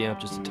end of the amp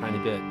just a tiny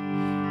bit.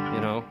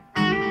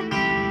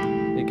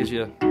 It gives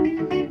you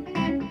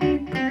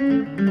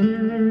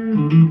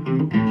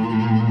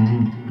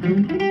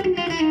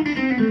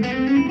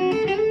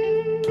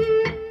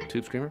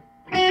tube screamer.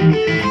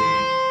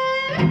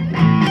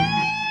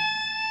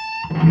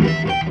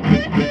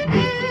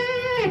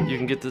 You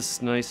can get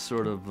this nice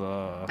sort of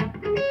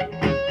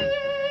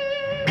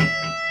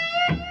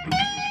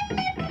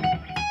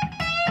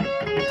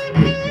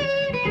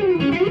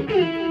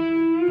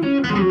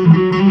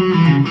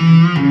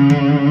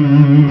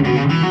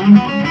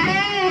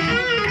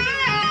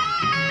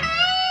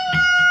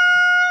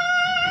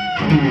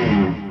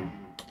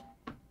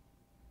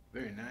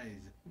very nice.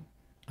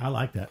 I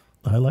like that.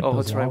 I like those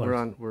that's right.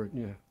 Laulers. We're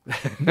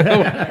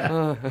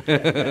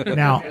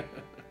Now,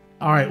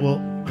 all right, well,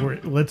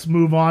 let's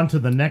move on to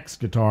the next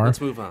guitar.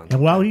 Let's move on.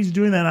 And while he's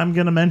doing that, I'm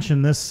going to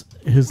mention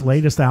his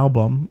latest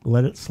album,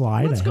 Let It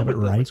Slide. I have it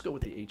right. Let's go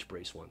with the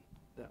H-brace one.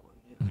 That one.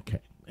 Yeah. Okay.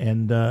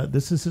 And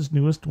this is his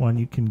newest one.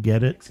 You can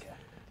get it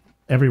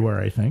everywhere,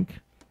 I think.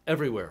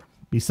 Everywhere.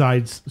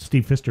 Besides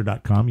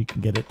StevePfister.com, you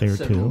can get it there,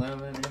 too.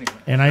 Anyway.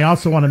 And I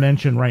also want to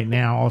mention right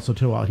now, also,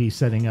 too, while he's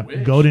setting up,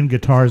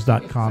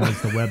 GodinGuitars.com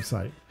is the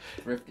website.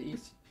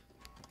 Thrifties.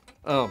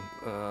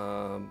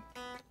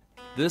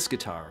 This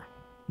guitar.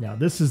 Now,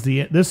 this is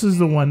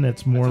the one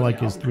that's more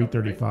like his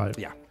 335.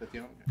 Yeah.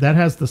 That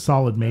has the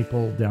solid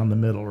maple down the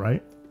middle,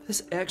 right?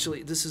 This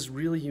is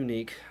really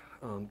unique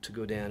to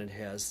Godin. It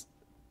has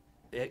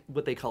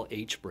what they call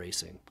H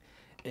bracing,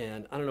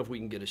 and I don't know if we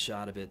can get a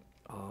shot of it,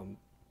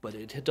 but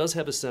it does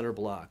have a center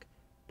block,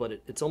 but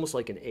it's almost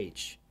like an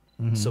H.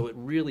 So it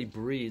really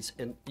breathes,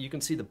 and you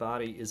can see the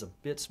body is a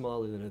bit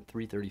smaller than a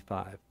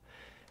 335,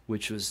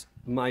 which was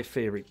my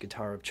favorite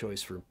guitar of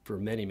choice for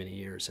many, many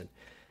years. And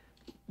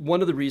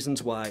one of the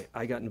reasons why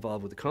I got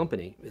involved with the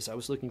company is I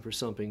was looking for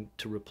something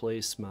to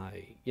replace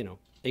my,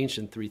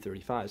 ancient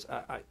 335s.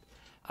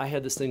 I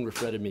had this thing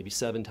refretted maybe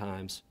 7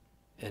 times,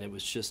 and it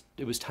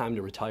was time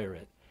to retire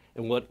it.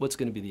 And what's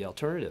going to be the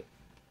alternative?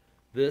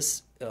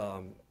 This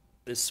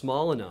is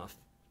small enough.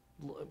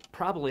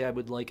 Probably I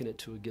would liken it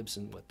to a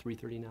Gibson,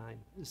 339?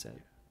 Is that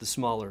the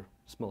smaller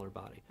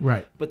body?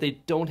 Right. But they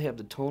don't have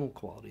the tonal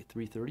quality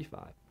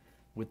 335.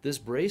 With this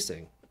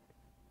bracing,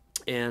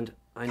 and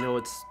I know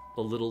it's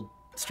a little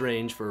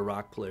strange for a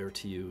rock player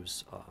to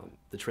use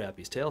the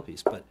trapeze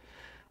tailpiece, but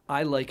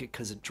I like it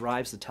because it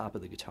drives the top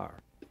of the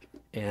guitar.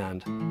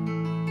 And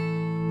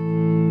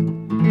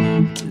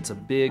it's a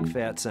big,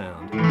 fat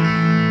sound.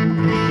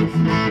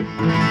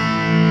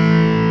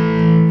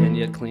 And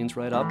yet cleans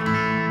right up.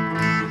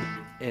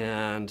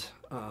 And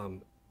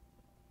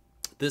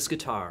this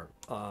guitar,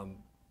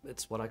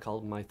 it's what I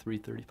call my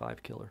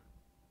 335 killer.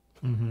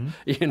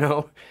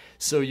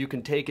 So you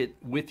can take it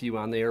with you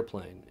on the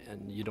airplane,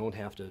 and you don't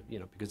have to,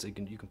 because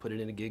you can put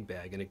it in a gig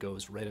bag, and it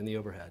goes right on the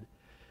overhead.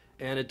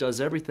 And it does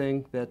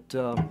everything that...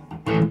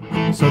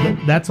 So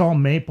that's all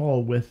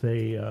maple with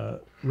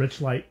a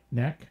rich light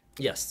neck?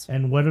 Yes.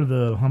 And what are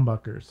the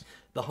humbuckers?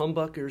 The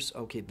humbuckers,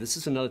 okay, this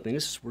is another thing.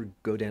 This is where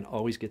Godin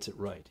always gets it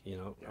right,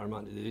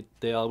 Armando,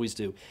 they always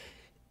do.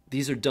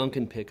 These are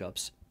Duncan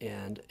pickups,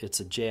 and it's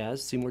a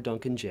Jazz, Seymour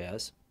Duncan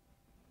Jazz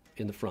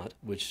in the front,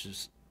 which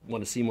is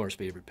one of Seymour's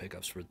favorite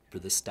pickups for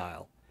this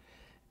style.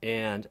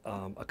 And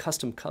a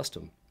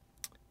custom,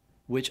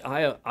 which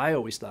I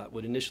always thought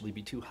would initially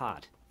be too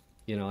hot.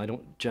 I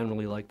don't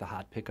generally like the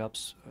hot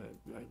pickups.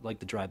 I like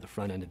to drive the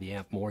front end of the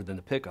amp more than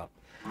the pickup.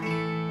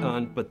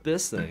 But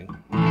this thing,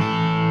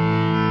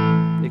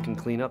 it can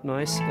clean up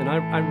nice. And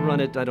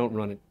I don't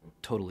run it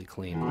totally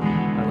clean.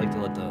 I like to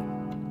let the...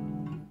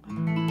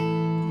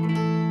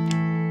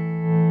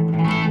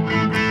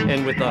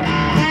 And with the...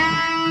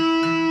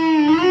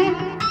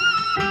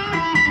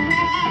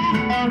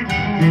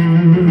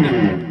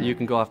 You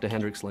can go off to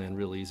Hendrix land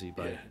real easy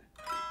by...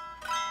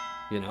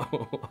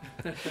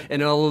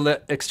 and all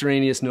the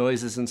extraneous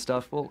noises and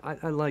stuff. Well,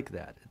 I like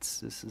that.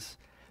 This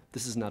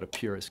is not a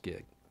purist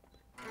gig,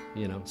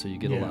 so you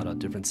get a lot of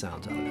different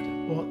sounds out of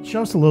it. Well,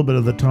 show us a little bit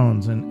of the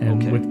tones and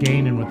Okay. with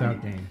gain and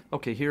without gain.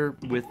 Okay, here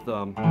with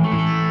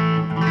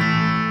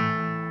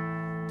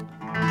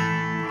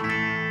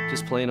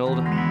just plain old.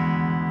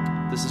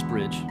 This is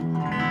bridge.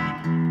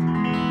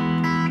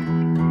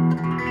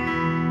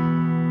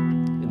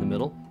 In the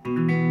middle.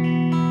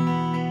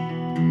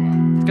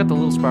 It's got the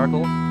little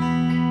sparkle.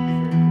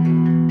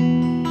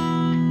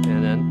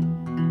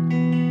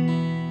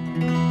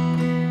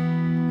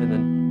 And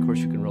then, of course,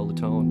 you can roll the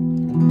tone.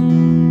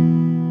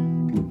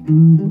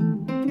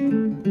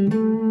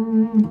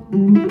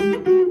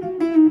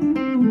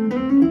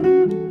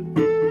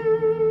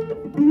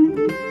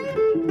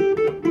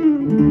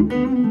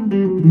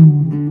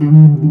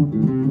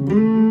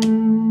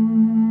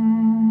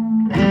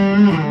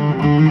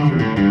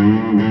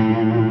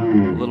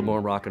 A little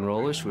more rock and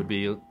rollish would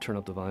be turn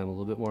up the volume a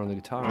little bit more on the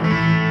guitar.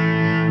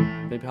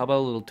 Maybe how about a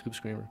little tube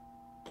screamer?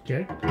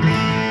 Okay.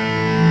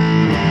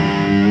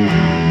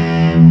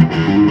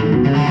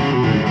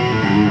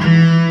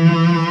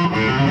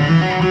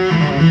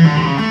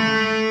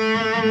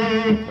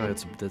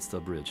 That's the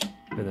bridge.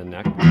 And then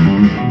neck.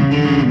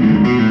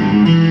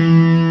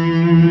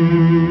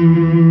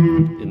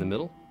 In the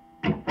middle.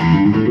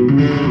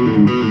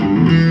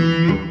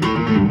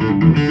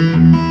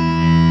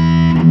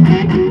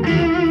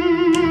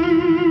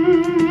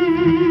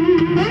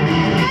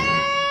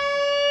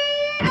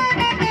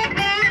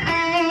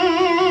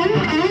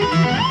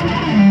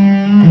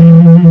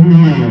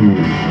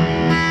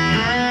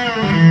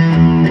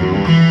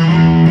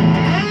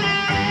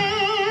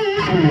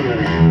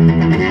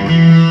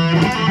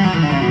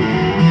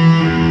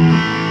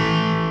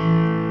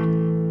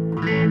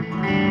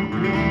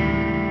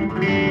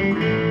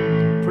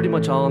 Pretty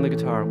much all on the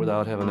guitar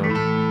without having a...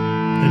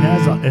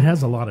 It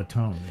has a lot of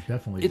tone. It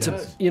definitely It's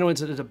does.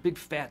 it's a big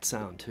fat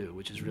sound too,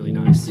 which is really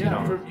nice.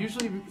 Yeah, for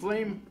usually the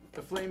flame,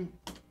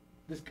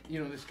 this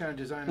this kind of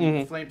design,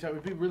 the flame type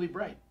would be really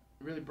bright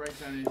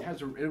sound.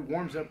 It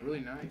warms up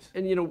really nice.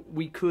 And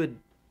we could,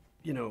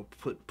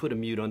 put a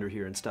mute under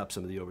here and stop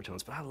some of the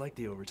overtones, but I like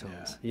the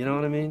overtones. Yeah. You know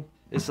what I mean?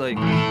 It's like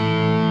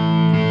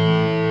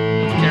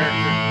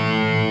Character.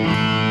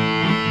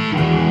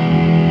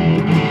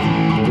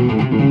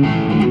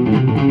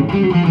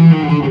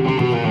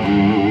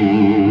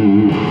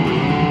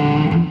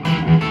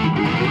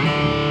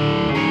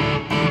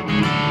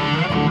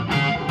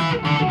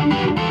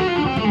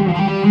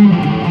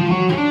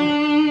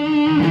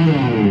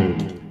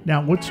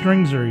 Now, what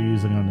strings are you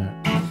using on that?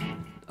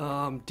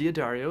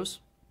 Diodario's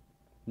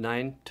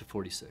 9 to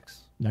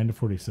 46. 9 to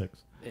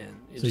 46. And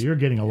So you're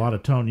getting a lot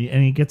of tone,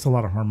 and he gets a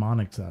lot of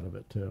harmonics out of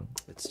it too.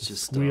 it's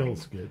just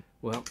Squeal's good.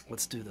 well,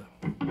 let's do the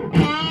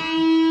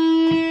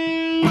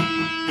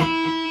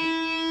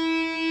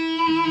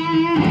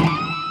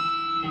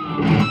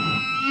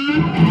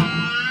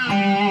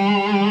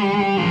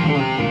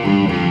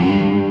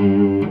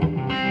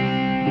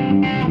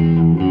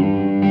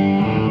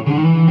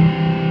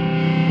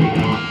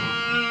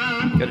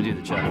Gotta do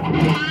the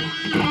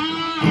check.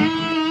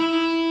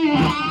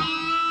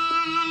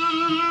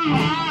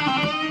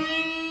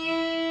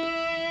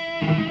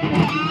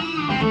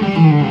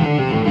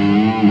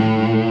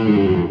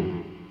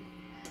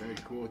 Very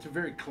cool. It's a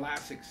very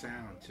classic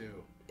sound too.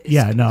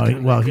 Yeah, no,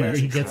 kinda well, like he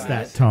classic gets that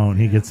classic. tone.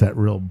 He gets that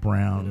real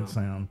brown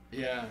sound.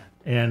 Yeah.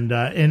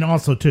 And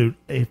also too,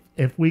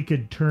 if we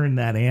could turn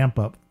that amp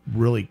up,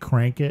 really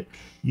crank it,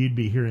 you'd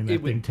be hearing that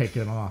It would- thing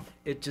taking off.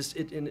 It just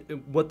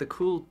what the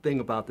cool thing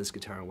about this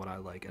guitar and what I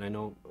like, and I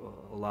know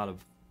a lot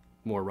of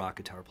more rock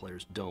guitar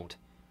players don't,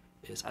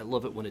 is I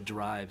love it when it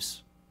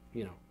drives.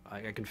 You know,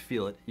 I can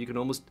feel it. You can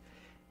almost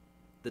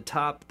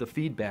the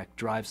feedback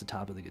drives the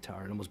top of the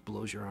guitar and almost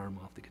blows your arm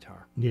off the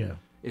guitar. Yeah.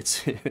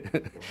 It's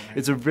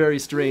it's a very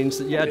strange.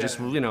 Yeah, just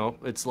you know,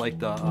 it's like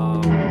the.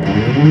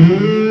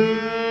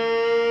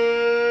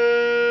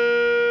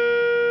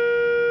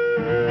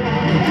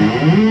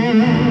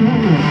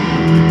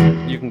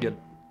 You can get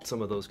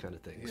some of those kind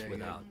of things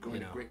without, going you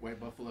to know. Great White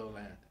Buffalo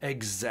Land.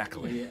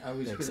 Exactly. Yeah, I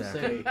was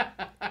Exactly. going to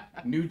say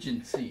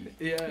Nugency.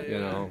 Yeah, You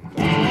know.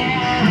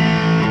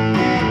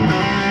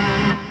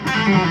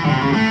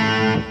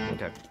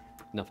 Okay,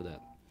 enough of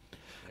that.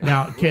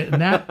 Now,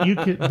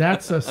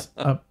 that's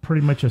a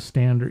pretty much a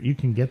standard. You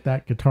can get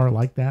that guitar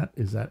like that.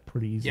 Is that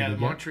pretty easy Yeah, to the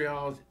get?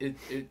 Montreal,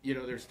 you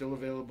know, they're still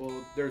available.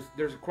 There's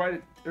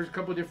a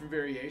couple of different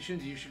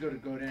variations. You should go to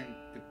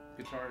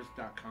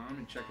GodinGuitars.com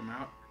and check them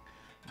out.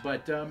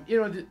 But you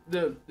know,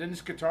 then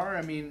this guitar,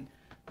 I mean,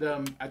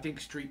 I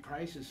think street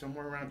price is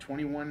somewhere around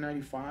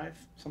 $21.95,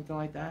 something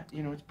like that.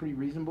 You know, it's pretty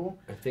reasonable.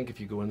 I think if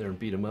you go in there and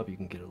beat them up, you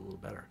can get it a little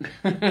better.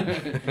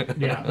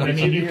 Yeah, I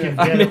mean, you can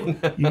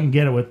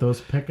get it with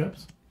those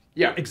pickups,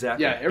 Yeah,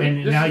 Exactly. Yeah,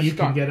 and this now is you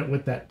stock. can get it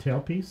with that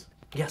tailpiece.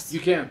 Yes. You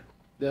can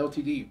the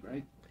LTD,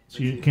 right? So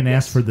you can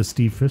ask for the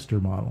Steve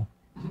Pfister model.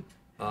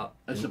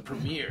 As a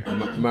Premiere.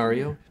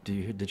 Mario,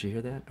 did you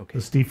hear that? Okay.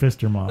 The Steve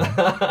Pfister model.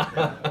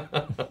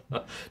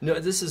 No,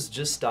 this is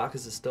just stock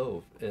as a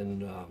stove,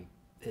 and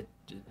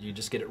you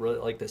just get it really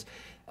like this.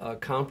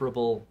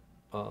 Comparable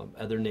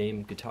other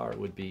name guitar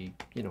would be,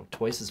 you know,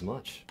 twice as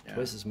much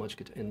guitar,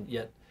 and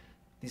yet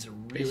these are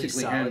really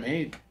Basically solid.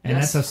 handmade. And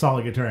Yes. that's a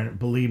solid guitar. And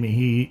believe me,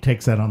 he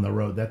takes that on the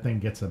road. That thing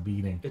gets a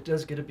beating. It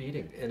does get a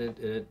beating, and it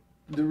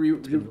Is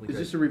really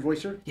this a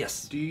revoicer?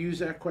 yes. Do you use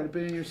that quite a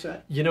bit in your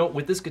set? You know,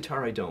 with this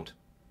guitar, I don't.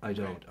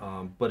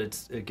 But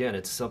it's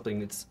something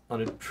that's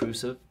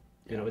unobtrusive.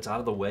 You know, it's out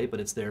of the way, but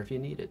it's there if you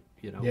need it.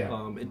 You know,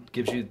 Yeah. It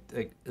gives you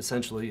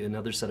essentially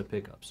another set of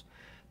pickups.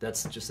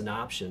 That's just an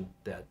option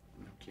that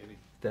No kidding.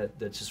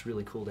 that's just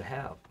really cool to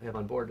have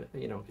on board.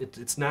 You know,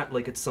 it's not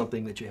like it's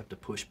something that you have to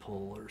push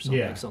pull or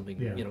something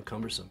Yeah. you know,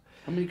 cumbersome.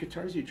 How many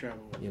guitars do you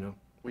travel with You know,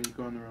 when you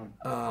go on the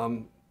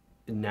road?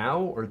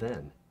 now or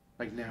then.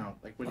 Like now?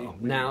 Like when you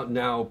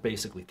Now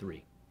basically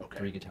three. Okay.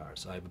 3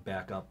 guitars. I have a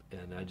backup,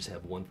 and I just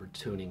have one for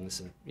tunings,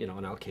 and you know,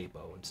 an El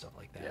Capo and stuff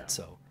like that. Yeah.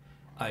 So,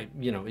 it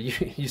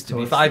used to So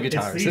be it's- 5 it's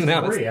guitars, these and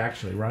now three, it's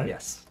actually, right?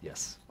 yes.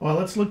 Well,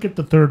 let's look at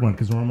the third one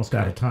because we're almost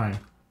out of time.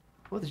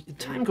 Well, the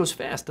time goes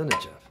fast, doesn't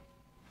it, Jeff?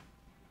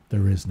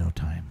 There is no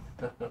time.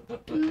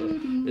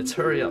 It's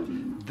hurry up.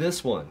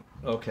 This one,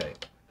 okay.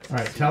 All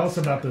right, tell us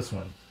about this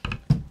one.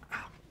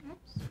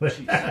 Do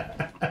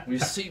you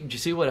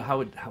see what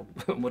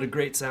what a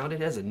great sound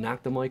it has? It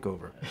knocked the mic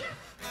over.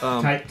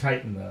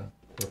 Tighten the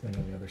thing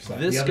on the other side.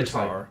 This The other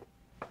guitar,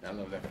 I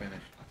love that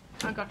finish.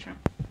 I got you.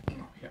 Oh,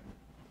 yeah. side.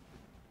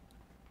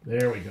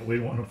 There we go. We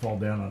don't want to fall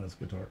down on this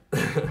guitar.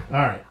 All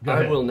right, go I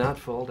ahead. will not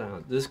fall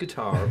down. This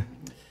guitar,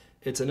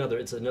 it's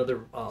another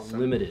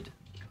limited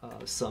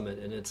Summit,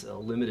 and it's a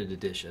limited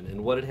edition.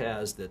 And what it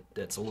has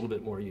that's a little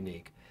bit more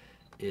unique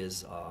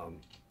is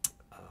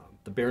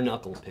the bare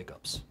knuckle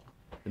pickups.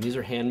 And these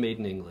are handmade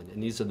in England,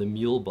 and these are the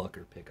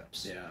Mulebucker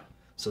pickups. Yeah.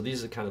 So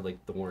these are kind of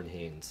like the Warren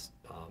Haynes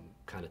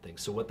kind of thing.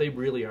 So what they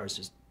really are is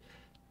just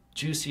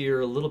juicier,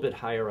 a little bit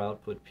higher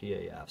output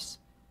PAFs.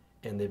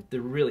 And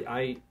they're really,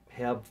 I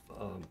have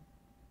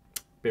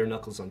bare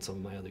knuckles on some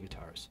of my other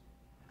guitars.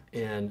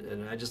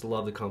 And I just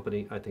love the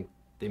company. I think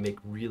they make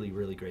really,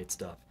 really great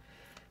stuff.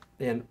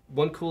 And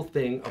one cool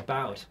thing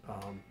about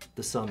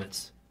the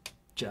Summits,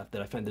 Jeff,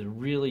 that I find they're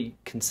really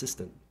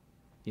consistent.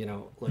 You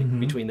know, like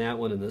between that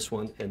one and this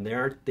one, and they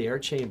are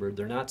chambered.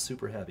 They're not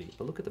super heavy,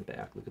 but look at the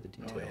back. Look at the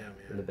detail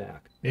in the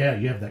back. Yeah,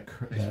 you have that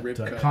rib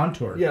cut.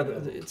 contour. Yeah,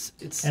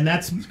 it's And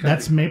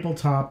that's maple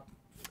top,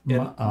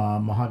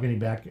 mahogany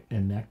back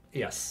and neck.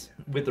 yes,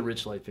 with the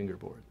rich light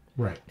fingerboard,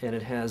 Right. and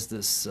it has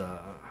this.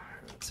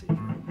 Let's see,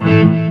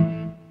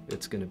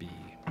 it's going to be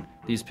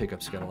these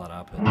pickups got a lot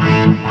of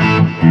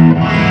output.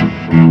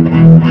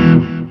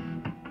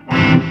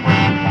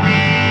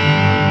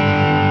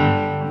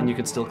 And you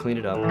can still clean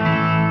it up.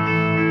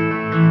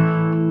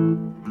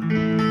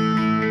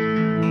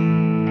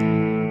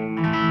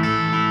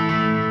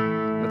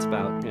 That's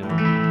about, you know,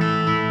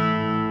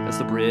 that's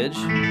the bridge,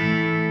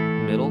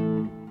 middle,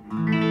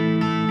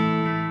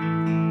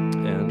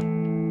 and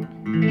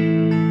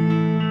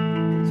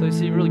so you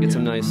see you really get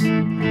some nice,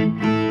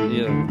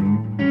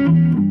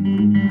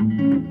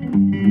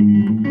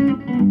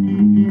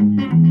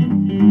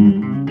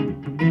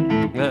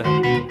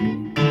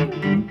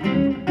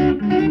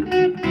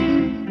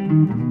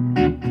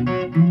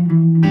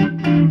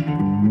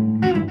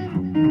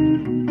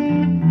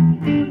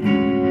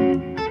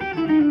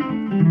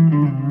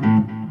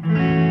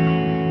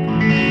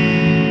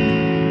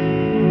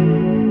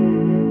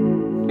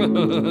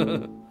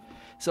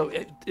 so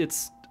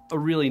it's a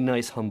really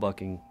nice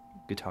humbucking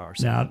guitar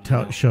sound.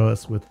 Now show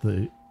us with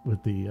the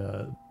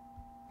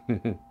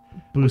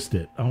boost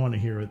it. I want to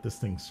hear what this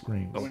thing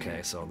screams.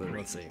 Okay, so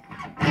let's see.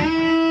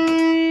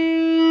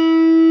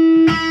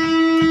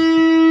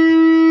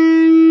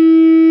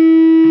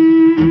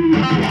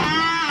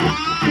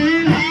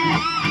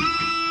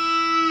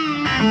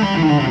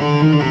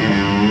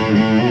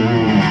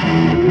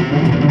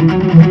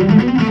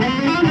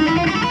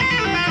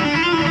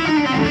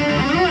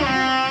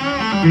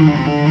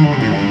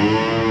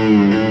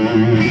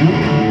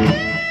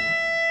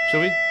 Shall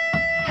we?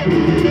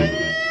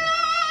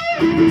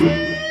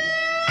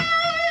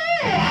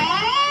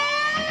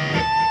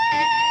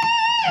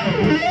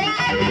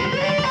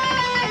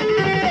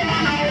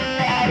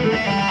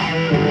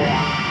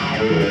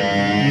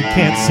 You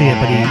can't see it,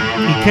 but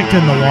he kicked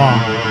in the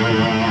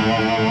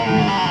wall.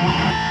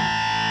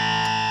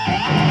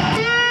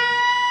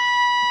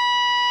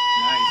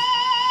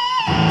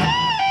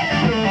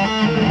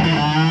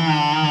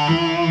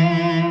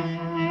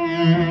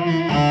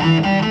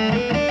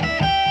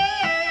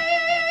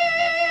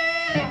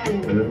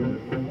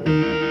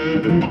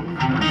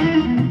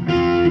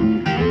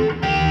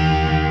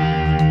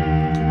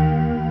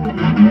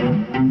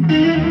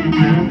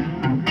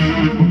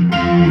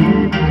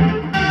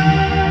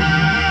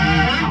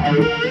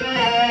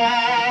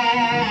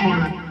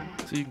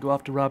 So you can go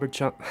off to Robin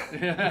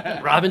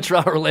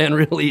Trower land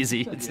real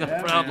easy. It's no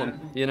problem,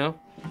 you know?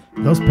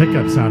 Those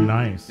pickups sound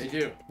nice. They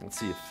do. Let's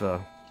see if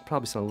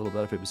probably sound a little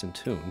better if it was in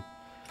tune.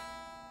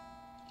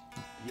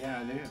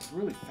 Yeah, they have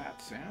really fat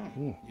sound.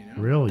 You know?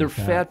 Really They're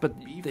fat. fat, but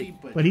Beefy,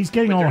 But he's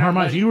getting all the they're not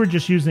harmonics. muddy. You were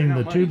just using They're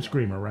the not tube muddy, though.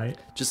 screamer, right?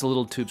 just a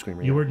little tube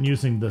screamer. You weren't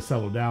using the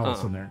cello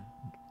Dallas in there.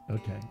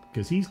 Okay,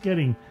 because he's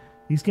getting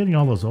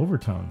all those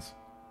overtones.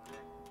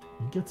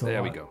 He gets a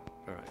There lot. we go.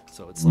 All right,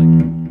 so it's like.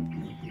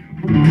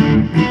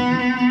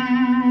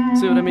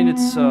 See what I mean?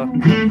 It's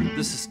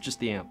this is just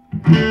the amp.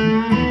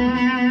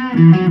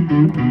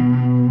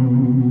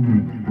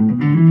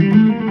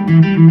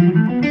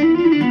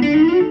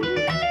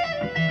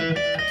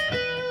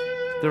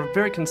 They're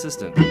very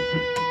consistent.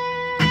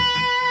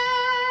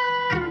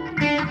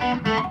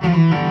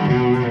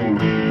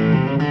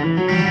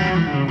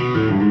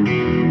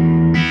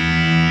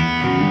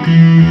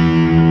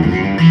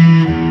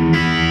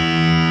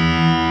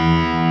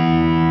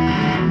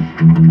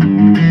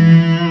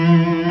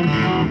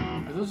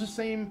 Are those the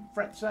same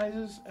fret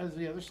sizes as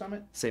the other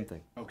Summit? Same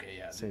thing. Okay,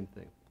 yeah. Same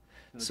thing.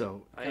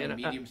 So Kind of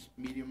and,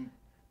 medium.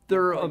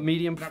 they're not a quite-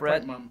 medium not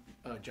fret,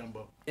 quite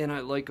jumbo. and I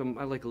like them.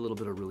 I like a little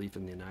bit of relief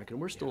in the neck, and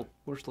we're still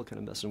kind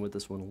of messing with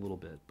this one a little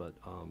bit, but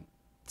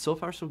so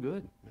far so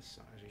good.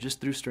 Massaging.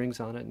 Just threw strings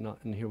on it,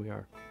 and here we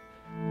are.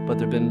 But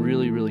they've been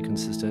really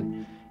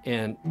consistent,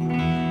 and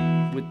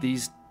with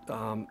these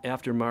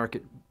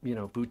aftermarket,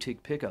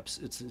 boutique pickups,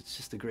 it's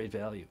just a great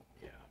value.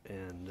 Yeah.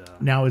 And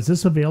Now, is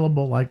this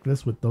available like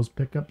this with those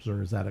pickups,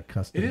 or is that a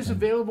custom? It is thing?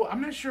 available.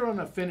 I'm not sure on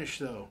the finish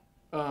though.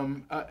 I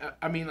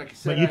mean, like I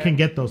said, But you can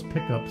get those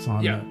pickups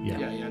on. Yeah,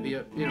 the,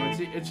 yeah.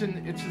 It's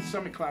in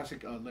Summit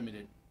Classic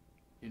Limited,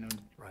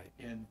 right.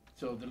 and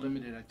so the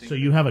limited, I think. So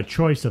you have a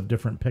choice of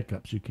different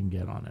pickups you can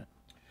get on it.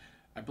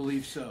 I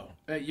believe so.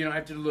 I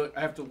have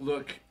to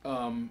look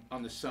on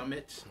the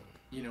Summits,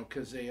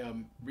 because they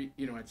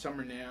at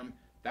Summer NAMM,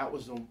 that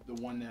was the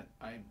one that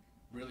I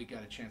really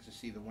got a chance to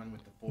see, the one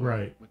with the foil.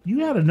 Right. With the You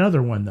foil. had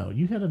another one though.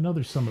 You had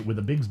another Summit with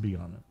a Bigsby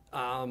on it.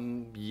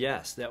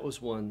 Yes, that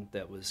was one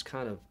that was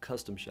kind of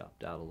custom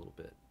shopped out a little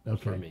bit for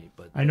Okay. me.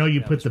 But I know you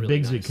that put was the really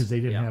Bigsby nice. because they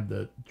didn't Yeah. have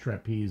the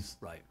trapeze,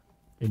 Right.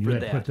 and you For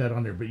had that. put that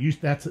on there. But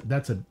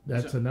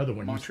that's another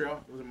one.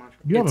 Montreal. Was it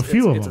Montreal? You have a It's-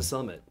 few of It's them. a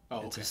Summit.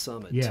 Oh, It's okay. a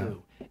Summit Yeah.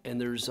 too. And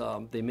there's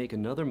they make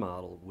another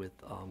model with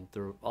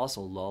they're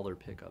also Lauer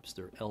pickups.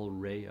 They're El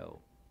Rayo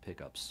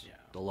pickups. Yeah.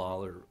 The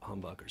Lauer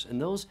humbuckers,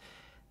 and those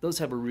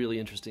have a really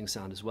interesting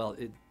sound as well.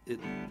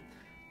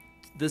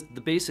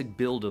 The basic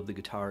build of the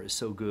guitar is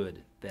so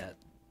good that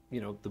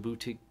the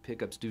boutique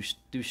pickups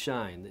do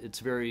shine. It's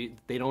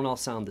they don't all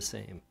sound the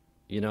same.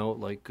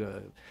 Like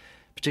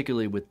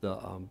particularly with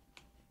the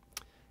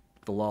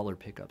Lauer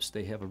pickups,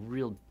 they have a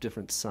real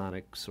different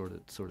sonic sort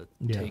of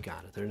Yeah. take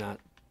on it. They're not,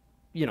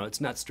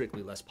 it's not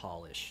strictly Les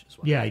Paul-ish. Is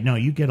what Yeah, no,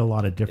 you get a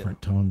lot of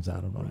different tones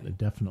out of them. Right. They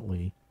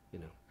definitely. you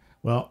know.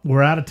 Well,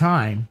 we're out of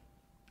time.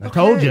 I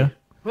told you.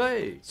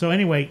 Hey. So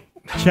anyway,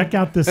 check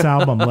out this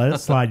album. Let It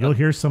Slide. You'll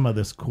hear some of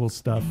this cool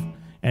stuff.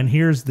 And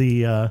here's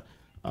the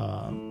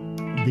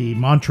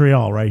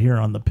Montreal right here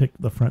on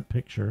the front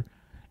picture.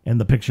 and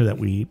the picture that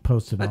we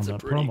posted That's on a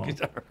the pretty promo.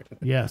 guitar.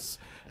 Yes,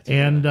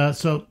 and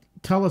so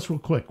tell us real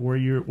quick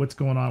what's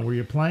going on, where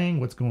you're playing,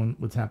 what's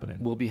happening.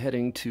 We'll be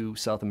heading to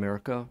South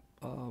America,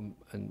 and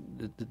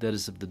that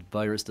is if the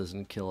virus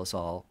doesn't kill us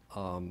all.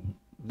 Or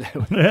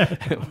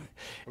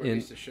at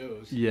least the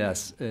shows.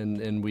 Yes,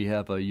 and we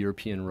have a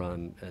European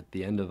run at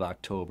the end of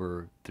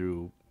October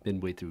through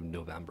midway through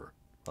November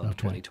of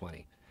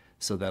 2020.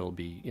 So that'll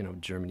be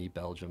Germany,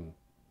 Belgium,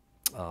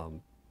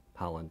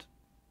 Holland.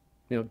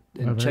 And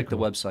check the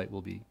website.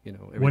 Will be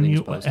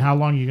everything's posted. How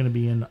long are you going to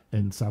be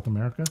in South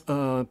America?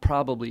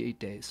 Probably 8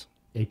 days.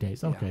 8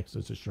 days. Okay, so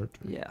it's a short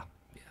trip. Yeah.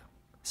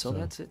 So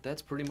that's it.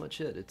 That's pretty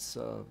much it. It's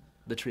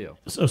the trio.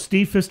 So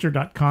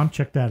stevepfister.com,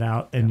 check that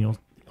out, and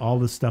all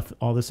this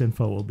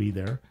info will be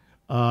there.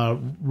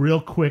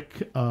 Real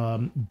quick,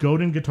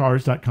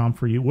 GodinGuitars.com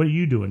for you. What are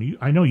you doing?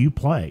 I know you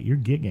play. You're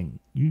gigging.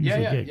 You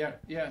usually gig.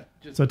 Yeah.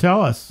 So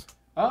tell us.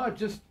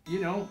 Just you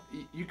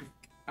can.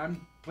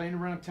 I'm playing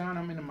around town.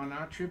 I'm in a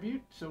Monat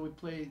tribute, so we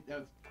play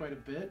quite a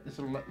bit. It's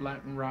a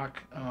Latin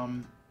rock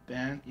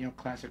band,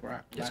 classic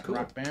rock,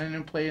 rock band, and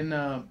I'm playing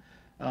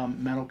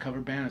metal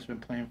cover band. It's been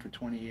playing for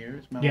 20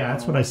 years. Yeah,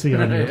 that's what I see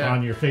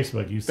on your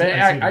Facebook. You see,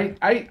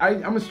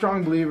 I'm a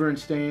strong believer in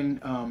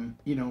staying,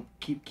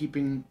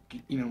 keeping,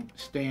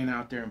 staying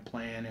out there and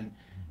playing,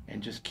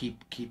 and just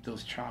keep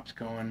those chops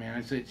going, man.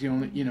 It's the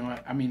only,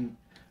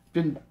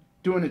 been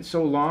doing it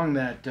so long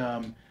that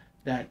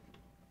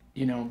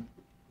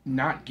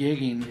not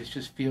gigging, it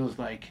just feels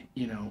like,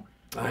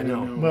 I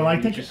know. Well, I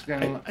think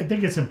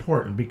it's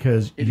important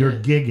because you're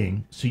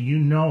gigging, so you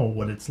know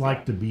what it's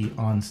like to be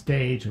on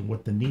stage and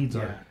what the needs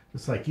are,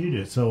 just like you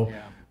do. So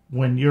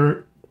when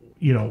you're,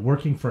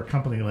 working for a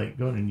company like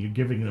Godin, you're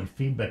giving them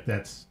feedback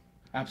that's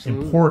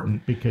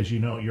important because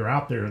you're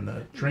out there in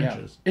the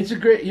trenches. Yeah. It's a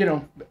great,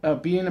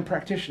 being a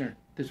practitioner.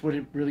 That's what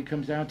it really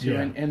comes down to,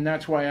 and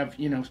that's why I've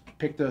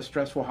picked the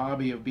stressful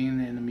hobby of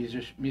being in the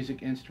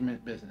music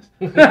instrument business.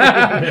 But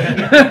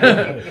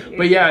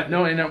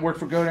and I work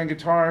for Godin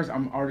Guitars.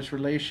 I'm artist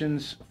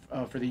relations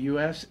for the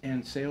U.S.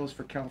 and sales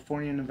for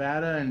California and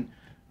Nevada, and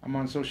I'm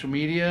on social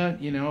media.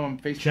 On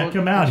Facebook. Check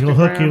him out. Instagram. He'll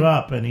hook you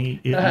up, and he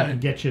can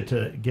get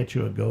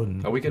you a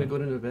Godin. Are we going to go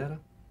to Nevada?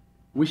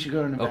 We should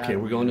go to Nevada. Okay,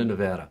 we're going to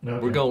Nevada. Okay.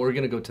 We're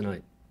going to go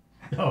tonight.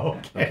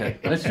 Oh, okay.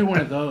 Let's do one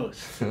of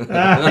those. All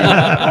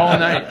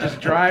night.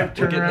 Just drive,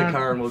 turn we'll get around. in the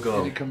car and we'll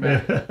go. And come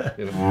back.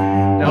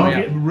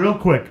 Real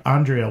quick,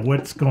 Andrea,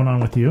 what's going on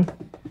with you?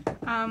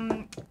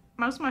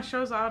 Most of my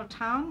shows are out of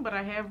town, but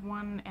I have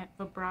one at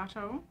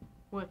Vibrato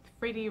with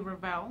Freddie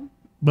Ravel.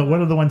 But what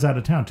are the ones out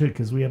of town, too?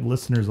 Because we have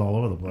listeners all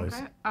over the place.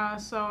 Okay.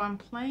 So I'm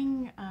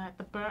playing at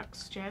the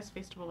Berks Jazz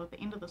Festival at the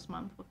end of this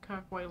month with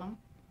Kirk Whalum.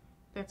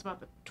 That's about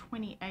the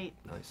 28th.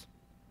 Nice.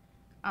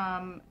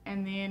 And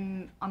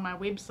then on my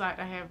website,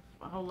 I have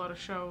a whole lot of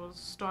shows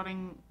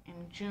starting in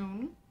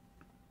June.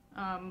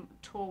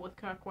 Tour with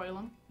Kirk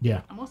Whalum.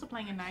 Yeah. I'm also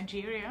playing in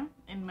Nigeria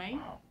in May.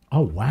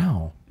 Oh,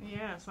 wow.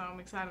 Yeah, so I'm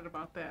excited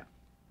about that.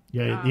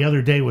 Yeah, the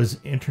other day was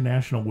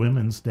International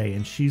Women's Day,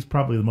 and she's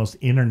probably the most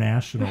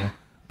international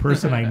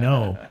person I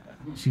know.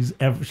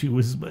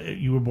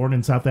 You were born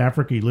in South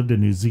Africa, you lived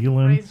in New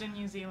Zealand. Raised in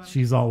New Zealand.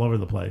 She's all over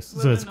the place.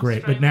 Lived so it's in great.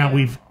 Australia. But now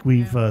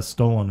we've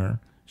stolen her.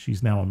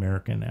 She's now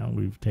American now.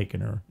 We've taken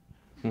her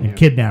and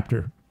kidnapped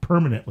her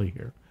permanently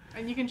here.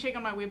 And you can check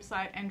on my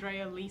website,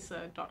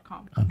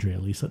 andrealisa.com.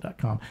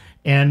 andrealisa.com.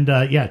 And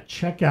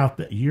check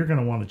out you're going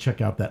to want to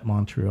check out that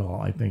Montreal,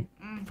 I think,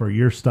 for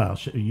your style.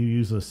 You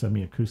use a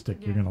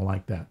semi-acoustic, you're going to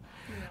like that.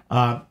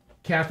 Yeah.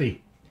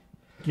 Cathy,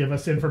 give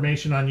us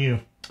information on you.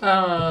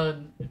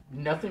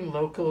 Nothing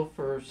local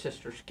for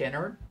Sister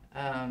Skinner,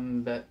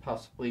 but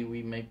possibly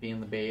we might be in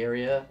the Bay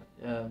Area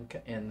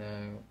in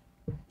the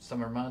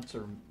summer months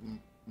or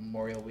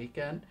Memorial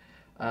weekend.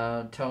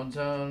 Tone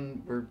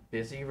Zone, we're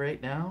busy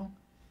right now.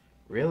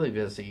 Really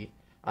busy.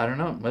 I don't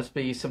know. It must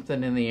be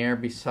something in the air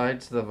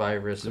besides the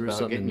virus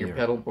about getting your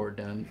pedal board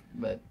done.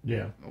 But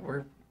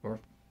we're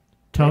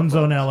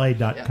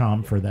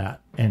ToneZoneLA.com for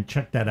that. And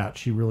check that out.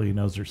 She really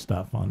knows her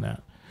stuff on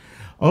that.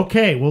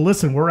 Okay. Well,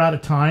 listen, we're out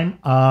of time.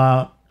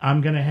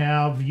 I'm going to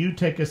have you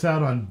take us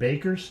out on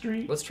Baker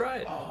Street. Let's try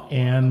it.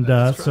 And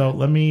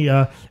let me,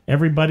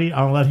 everybody,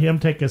 I'll let him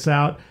take us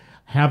out.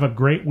 Have a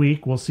great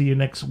week. We'll see you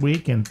next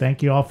week. And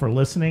thank you all for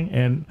listening.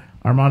 And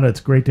Armando, it's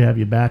great to have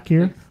you back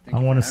here. I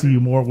want to see you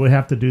more. We'll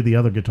have to do the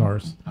other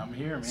guitars. I'm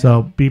here, man.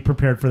 So be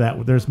prepared for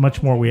that. There's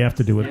much more we have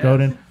to do with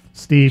Godin.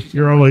 Steve,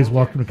 you're always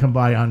welcome to come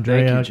by.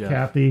 Andrea,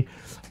 Cathy,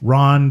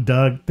 Ron,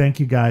 Doug, thank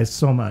you guys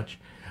so much.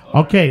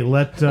 Okay,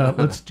 let's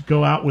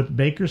go out with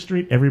Baker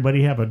Street.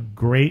 Everybody have a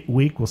great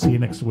week. We'll see you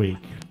next week.